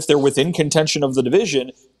move, even if they're within contention of the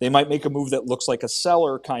division, they might make a move that looks like a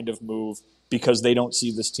seller kind of move, because they don't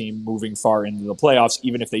see this team moving far into the playoffs,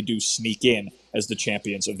 even if they do sneak in as the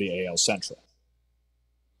champions of the AL Central.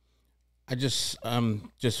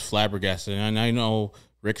 I'm just flabbergasted. And I know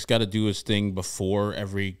Rick's got to do his thing before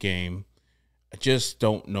every game. I just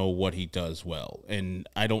don't know what he does well. And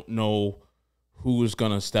I don't know who is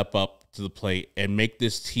going to step up to the plate and make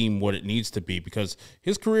this team what it needs to be, because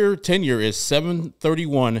his career tenure is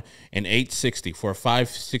 .731 and .860 for a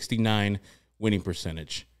 .569 winning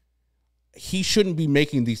percentage. He shouldn't be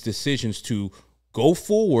making these decisions to go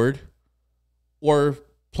forward or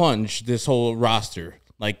plunge this whole roster.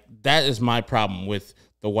 Like, that is my problem with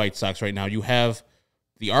the White Sox right now. You have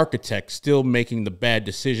the architect still making the bad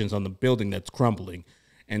decisions on the building that's crumbling.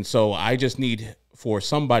 And so I just need for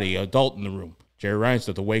somebody, adult in the room, Jerry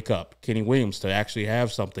Reinsdorf, to wake up, Kenny Williams to actually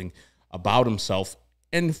have something about himself,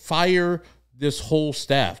 and fire this whole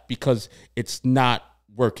staff, because it's not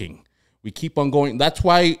working. We keep on going. That's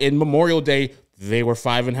why in Memorial Day, they were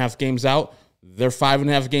 5.5 games out. They're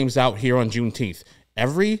 5.5 games out here on Juneteenth.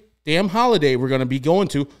 Every damn holiday we're going to be going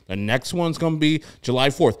to. The next one's going to be July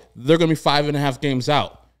 4th. They're going to be 5.5 games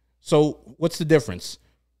out. So what's the difference?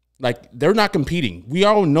 Like, they're not competing. We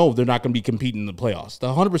all know they're not going to be competing in the playoffs.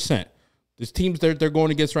 100%. These teams they're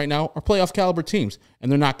going against right now are playoff caliber teams,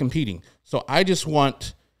 and they're not competing. So I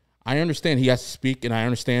understand he has to speak, and I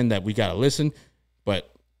understand that we got to listen,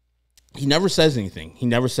 but he never says anything. He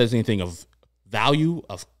never says anything of value,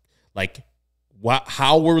 of like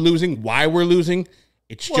how we're losing, why we're losing.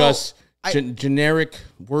 It's just generic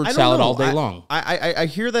word salad all day long. I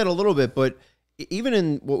hear that a little bit, but even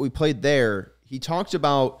in what we played there, he talked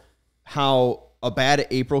about how a bad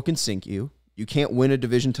April can sink you. You can't win a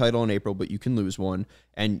division title in April, but you can lose one.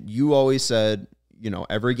 And you always said,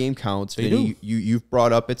 every game counts. Vinnie, you've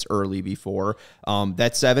brought up it's early before.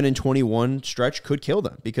 That 7-21 stretch could kill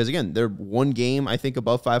them because, again, they're one game, I think,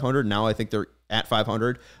 above 500. Now I think they're at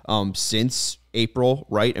 500 since April,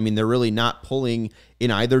 right? I mean, they're really not pulling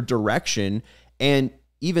in either direction. And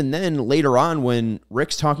even then, later on, when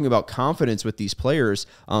Rick's talking about confidence with these players,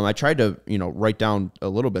 I tried to, write down a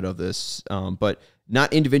little bit of this, but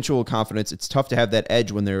not individual confidence. It's tough to have that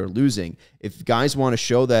edge when they're losing. If guys want to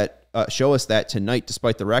show us that tonight,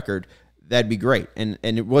 despite the record, that'd be great. And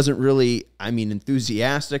it wasn't really,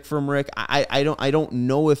 enthusiastic from Rick. I don't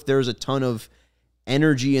know if there's a ton of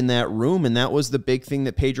energy in that room, and that was the big thing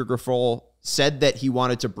that Pedro Grifol said that he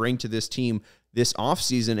wanted to bring to this team this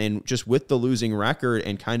offseason. And just with the losing record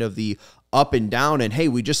and kind of the up and down, and hey,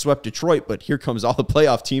 we just swept Detroit, but here comes all the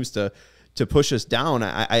playoff teams to push us down.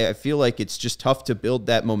 I feel like it's just tough to build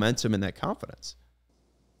that momentum and that confidence.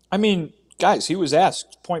 I mean, guys, he was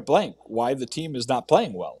asked point blank why the team is not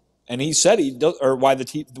playing well. And he said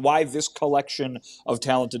why this collection of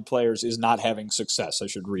talented players is not having success. I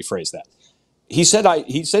should rephrase that. He said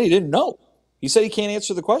he didn't know. He said he can't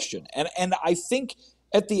answer the question. And I think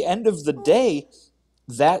at the end of the day,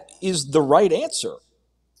 that is the right answer.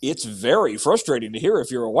 It's very frustrating to hear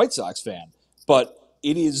if you're a White Sox fan, but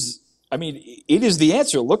it is the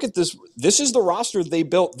answer. Look at this. This is the roster they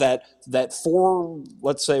built that 4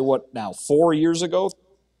 years ago,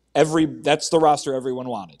 that's the roster everyone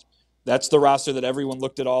wanted. That's the roster that everyone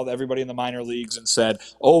looked at everybody in the minor leagues and said,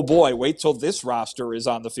 oh boy, wait till this roster is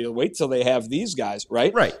on the field. Wait till they have these guys,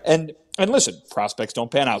 right? Right. And listen, prospects don't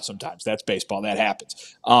pan out sometimes. That's baseball. That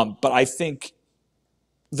happens. But I think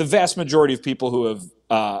the vast majority of people who have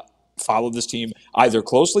followed this team either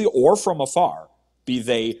closely or from afar, be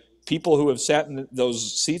they people who have sat in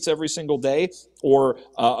those seats every single day or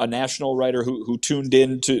a national writer who tuned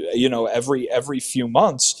in to, every few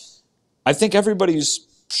months, I think everybody's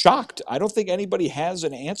shocked. I don't think anybody has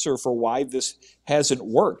an answer for why this hasn't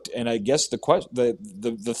worked. And I guess the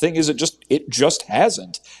thing is, it just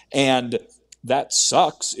hasn't. And that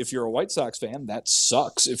sucks if you're a White Sox fan. That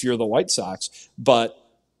sucks if you're the White Sox. But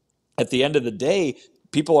at the end of the day,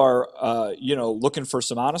 people are, looking for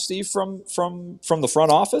some honesty from the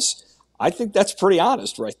front office. I think that's pretty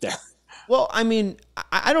honest right there. Well, I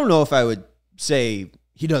don't know if I would say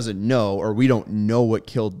he doesn't know or we don't know what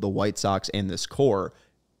killed the White Sox and this core.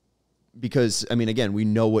 Because, again, we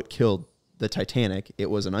know what killed the Titanic. It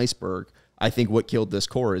was an iceberg. I think what killed this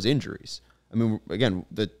core is injuries. Again,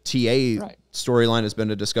 the TA storyline has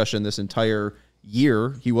been a discussion this entire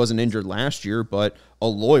year. He wasn't injured last year, but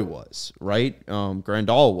Aloy was, right?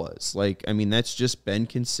 Grandal was. That's just been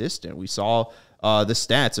consistent. We saw the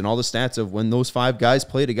stats and all the stats of when those five guys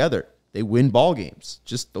play together. They win ball games.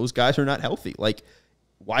 Just those guys are not healthy.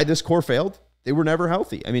 Why this core failed? They were never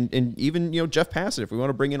healthy. And even, Jeff Passett, if we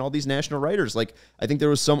want to bring in all these national writers, I think there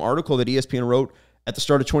was some article that ESPN wrote at the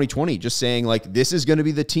start of 2020 just saying, this is going to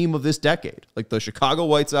be the team of this decade. The Chicago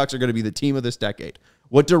White Sox are going to be the team of this decade.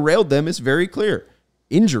 What derailed them is very clear.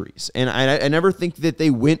 Injuries. And I never think that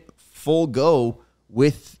they went full go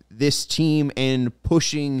with this team and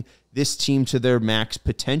pushing this team to their max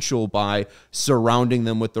potential by surrounding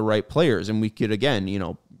them with the right players. And we could, again,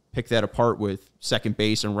 pick that apart with second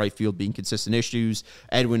base and right field being consistent issues,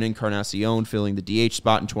 Edwin Encarnacion filling the DH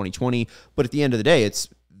spot in 2020. But at the end of the day, it's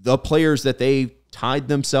the players that they tied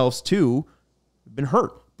themselves to have been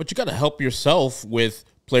hurt. But you got to help yourself with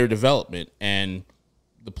player development, and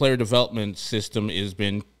the player development system has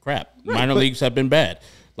been crap. Right, Minor leagues have been bad.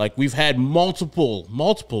 We've had multiple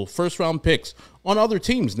first-round picks on other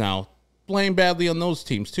teams now, playing badly on those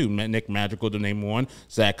teams too. Nick Madrigal, to name one.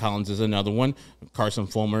 Zach Collins is another one. Carson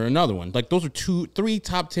Fulmer, another one. Those are three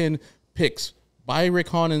top 10 picks by Rick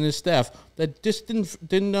Hahn and his staff that just didn't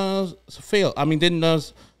fail.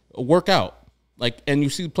 Didn't work out. And you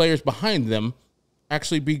see the players behind them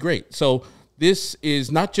actually be great. So this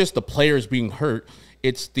is not just the players being hurt.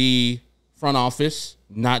 It's the front office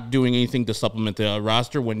not doing anything to supplement the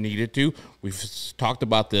roster when needed to. We've talked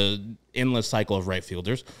about the endless cycle of right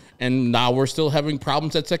fielders, and now we're still having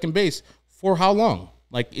problems at second base. For how long?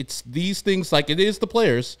 Like, it's these things, like it is the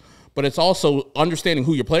players, but it's also understanding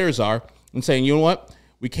who your players are and saying, you know what?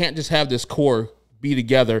 We can't just have this core be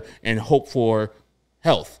together and hope for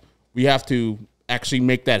health. We have to actually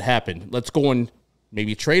make that happen. Let's go and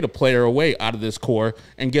maybe trade a player away out of this core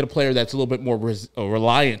and get a player that's a little bit more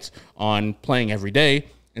reliant on playing every day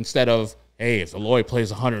instead of, hey, if Eloy plays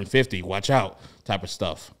 150, watch out type of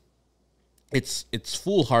stuff. It's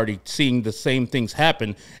foolhardy seeing the same things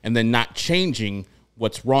happen and then not changing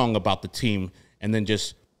what's wrong about the team and then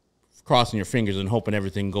just crossing your fingers and hoping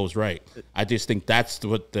everything goes right. I just think that's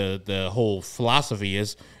what the whole philosophy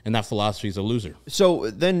is, and that philosophy is a loser. So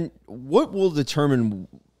then what will determine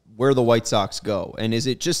where the White Sox go? And is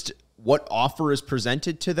it just what offer is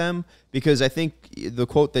presented to them? Because I think the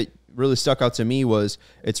quote that really stuck out to me was,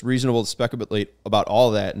 it's reasonable to speculate about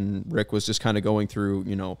all that. And Rick was just kind of going through,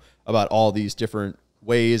 about all these different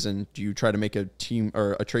ways, and do you try to make a team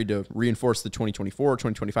or a trade to reinforce the 2024 or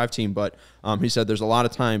 2025 team? But he said there's a lot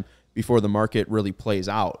of time before the market really plays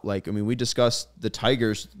out. Like, I mean, we discussed the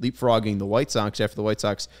Tigers leapfrogging the White Sox after the White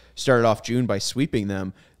Sox started off June by sweeping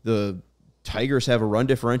them. The Tigers have a run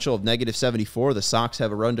differential of -74. The Sox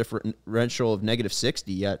have a run differential of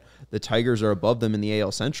 -60, yet the Tigers are above them in the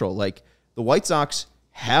AL Central. Like, the White Sox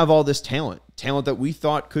have all this talent that we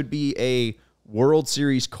thought could be a World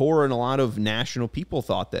Series core, and a lot of national people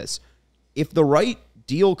thought this. If the right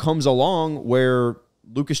deal comes along where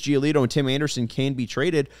Lucas Giolito and Tim Anderson can be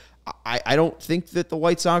traded, I don't think that the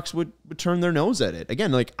White Sox would turn their nose at it.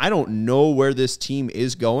 Again, like, I don't know where this team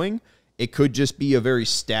is going. It could just be a very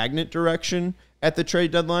stagnant direction at the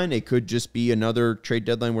trade deadline. It could just be another trade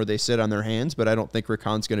deadline where they sit on their hands, but I don't think Rick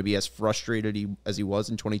Hahn's going to be as frustrated as he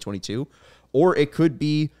was in 2022. Or it could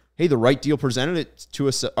be, hey, the right deal presented it to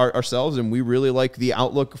us ourselves, and we really like the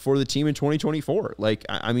outlook for the team in 2024. Like,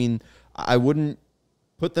 I mean, I wouldn't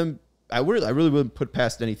put them... I really wouldn't put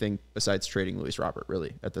past anything besides trading Luis Robert,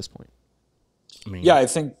 really, at this point. I mean, I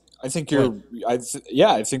think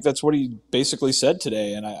that's what he basically said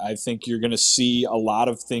today, and I think you're going to see a lot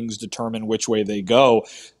of things determine which way they go.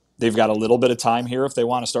 They've got a little bit of time here if they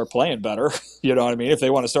want to start playing better. You know what I mean? If they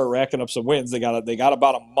want to start racking up some wins, they got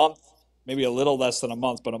about a month, maybe a little less than a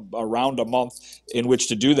month, but around a month in which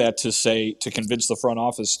to do that, to convince the front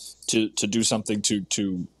office to do something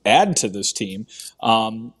to add to this team.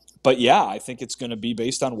 But yeah, I think it's going to be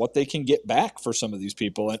based on what they can get back for some of these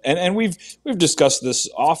people. And we've discussed this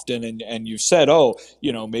often, and you've said,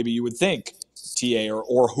 maybe you would think TA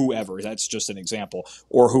or whoever, that's just an example,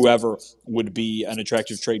 or whoever would be an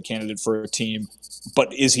attractive trade candidate for a team.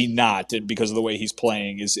 But is he not? And because of the way he's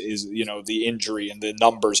playing, is the injury and the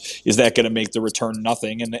numbers, is that going to make the return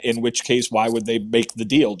nothing? And in which case, why would they make the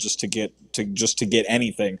deal just to get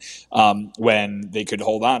anything when they could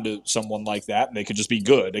hold on to someone like that and they could just be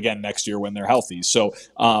good again next year when they're healthy? So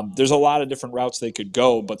there's a lot of different routes they could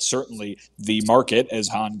go, but certainly the market, as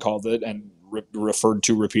Hahn called it and referred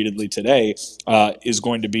to repeatedly today, is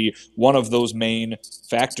going to be one of those main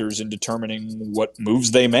factors in determining what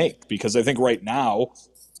moves they make. Because I think right now,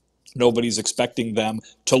 nobody's expecting them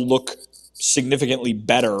to look significantly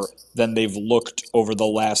better than they've looked over the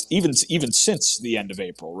last, even since the end of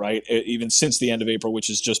April, right? Even since the end of April, which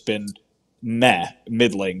has just been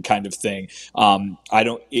middling kind of thing.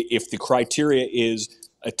 If the criteria is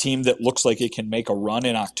a team that looks like it can make a run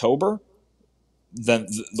in October, then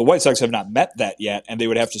the White Sox have not met that yet, and they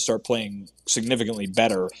would have to start playing significantly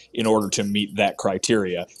better in order to meet that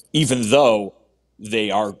criteria, even though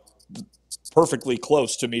they are perfectly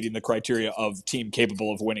close to meeting the criteria of team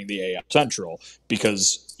capable of winning the AL Central.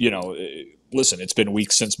 Because, listen, it's been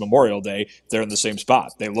weeks since Memorial Day. They're in the same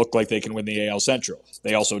spot. They look like they can win the AL Central.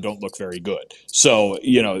 They also don't look very good. So,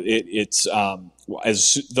 it's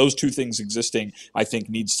as those two things existing, I think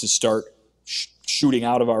needs to start shooting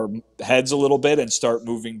out of our heads a little bit and start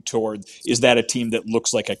moving toward, is that a team that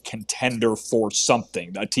looks like a contender for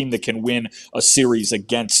something, a team that can win a series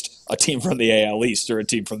against a team from the AL East or a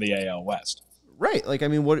team from the AL West? Right. Like, I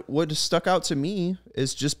mean, what has stuck out to me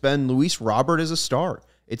is just been Luis Robert as a star.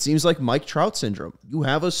 It seems like Mike Trout syndrome. You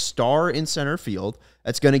have a star in center field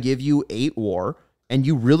that's going to give you 8 WAR, and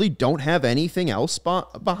you really don't have anything else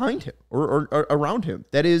behind him or around him.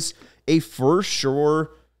 That is a for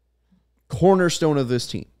sure cornerstone of this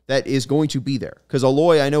team that is going to be there. Because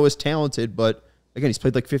Eloy, I know, is talented, but again, he's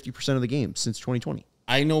played like 50% of the games since 2020.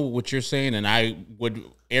 I know what you're saying, and I would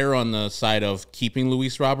err on the side of keeping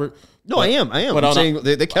Luis Robert. No, I am. But I'm saying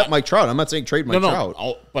they kept Mike Trout. I'm not saying trade Mike Trout.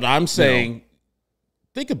 But I'm saying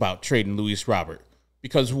think about trading Luis Robert,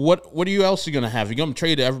 because what are you else going to have? You're going to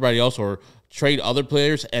trade everybody else or trade other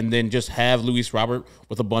players and then just have Luis Robert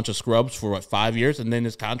with a bunch of scrubs for, 5 years, and then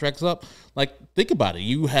his contract's up? Like, think about it.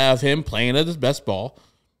 You have him playing at his best ball,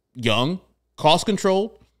 young,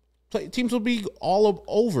 cost-controlled. Teams will be all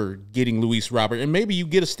over getting Luis Robert, and maybe you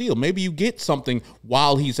get a steal. Maybe you get something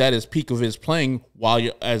while he's at his peak of his playing while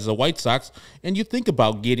you're as a White Sox, and you think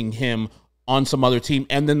about getting him on some other team,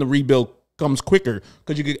 and then the rebuild comes quicker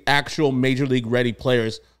because you get actual Major League ready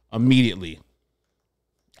players immediately.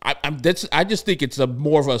 I just think it's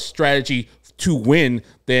more of a strategy to win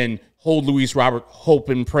than hold Luis Robert, hope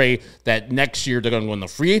and pray that next year they're going to go in the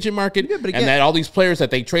free agent market, and that all these players that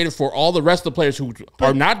they traded for, all the rest of the players who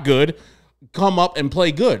are not good, come up and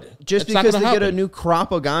play good. Just because they get a new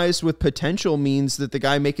crop of guys with potential means that the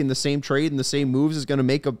guy making the same trade and the same moves is going to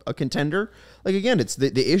make a contender. Like, again, it's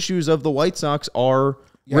the issues of the White Sox are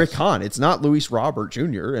Rick Hahn. It's not Luis Robert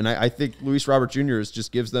Jr., and I think Luis Robert Jr.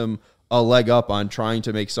 just gives them a leg up on trying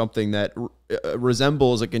to make something that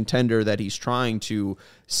resembles a contender that he's trying to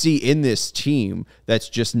see in this team that's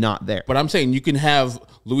just not there. But I'm saying you can have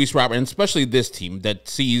Luis Robert, and especially this team that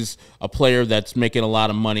sees a player that's making a lot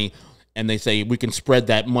of money, and they say we can spread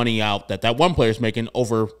that money out that one player is making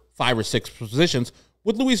over 5 or 6 positions.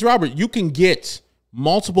 With Luis Robert, you can get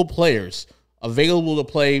multiple players available to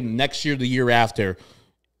play next year, the year after,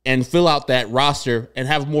 and fill out that roster and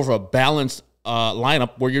have more of a balanced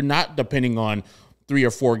lineup where you're not depending on 3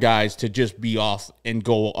 or 4 guys to just be off and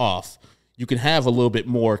go off. You can have a little bit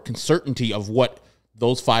more certainty of what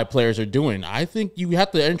those 5 players are doing. I think you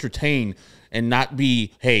have to entertain and not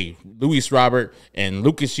be, hey, Luis Robert and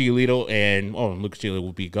Lucas Giolito Lucas Giolito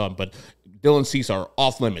will be gone, but Dylan Cease are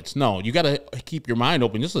off limits. No, you got to keep your mind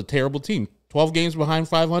open. This is a terrible team. 12 games behind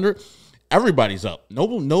 500. Everybody's up. No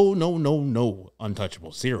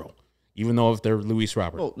untouchable. 0. Even though if they're Luis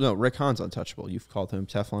Robert. Oh, no, Rick Hahn's untouchable. You've called him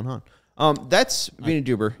Teflon Hahn. That's Vinnie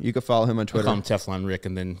Duber. You can follow him on Twitter. I call him Teflon Rick,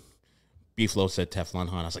 and then Beeflo said Teflon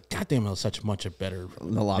Hahn. I was like, God damn, it was such a better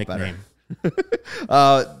nickname.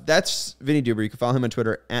 That's Vinnie Duber. You can follow him on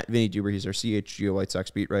Twitter at Vinnie Duber. He's our CHGO White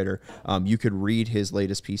Sox beat writer. You could read his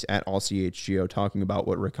latest piece at AllCHGO talking about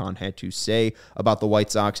what Rick Hahn had to say about the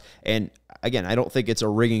White Sox. And again, I don't think it's a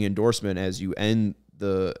ringing endorsement as you end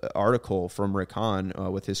the article from Rick Hahn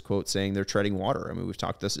with his quote saying they're treading water. I mean, we've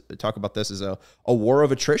talk about this as a war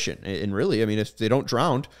of attrition. And really, I mean, if they don't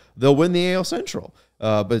drown, they'll win the AL Central.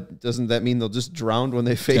 But doesn't that mean they'll just drown when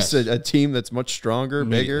they face a team that's much stronger,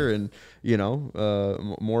 bigger, and,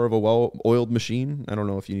 more of a well-oiled machine? I don't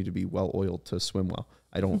know if you need to be well-oiled to swim well.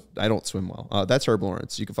 I don't swim well. That's Herb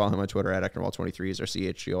Lawrence. You can follow him on Twitter at Eckerwall23. He's our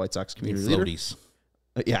CHGO White Sox community leader.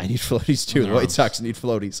 Yeah, I need floaties too. The White Sox need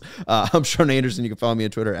floaties. I'm Sean Anderson. You can follow me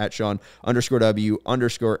on Twitter at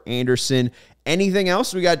Sean_W_Anderson. Anything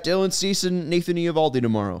else? We got Dylan Cease and Nathan Eovaldi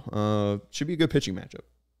tomorrow. Should be a good pitching matchup.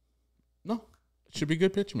 No, it should be a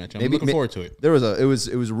good pitching matchup. I'm looking forward to it. It was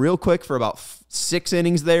real quick for about 6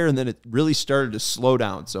 innings there, and then it really started to slow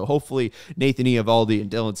down. So hopefully Nathan Eovaldi and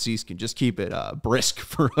Dylan Cease can just keep it brisk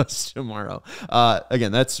for us tomorrow.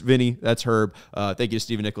 Again, that's Vinny. That's Herb. Thank you to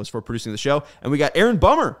Stephen Nicholas for producing the show. And we got Aaron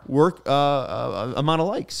Bummer amount of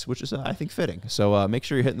likes, which is, I think, fitting. So make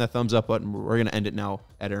sure you're hitting that thumbs up button. We're going to end it now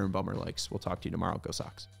at Aaron Bummer likes. We'll talk to you tomorrow. Go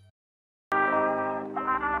Sox.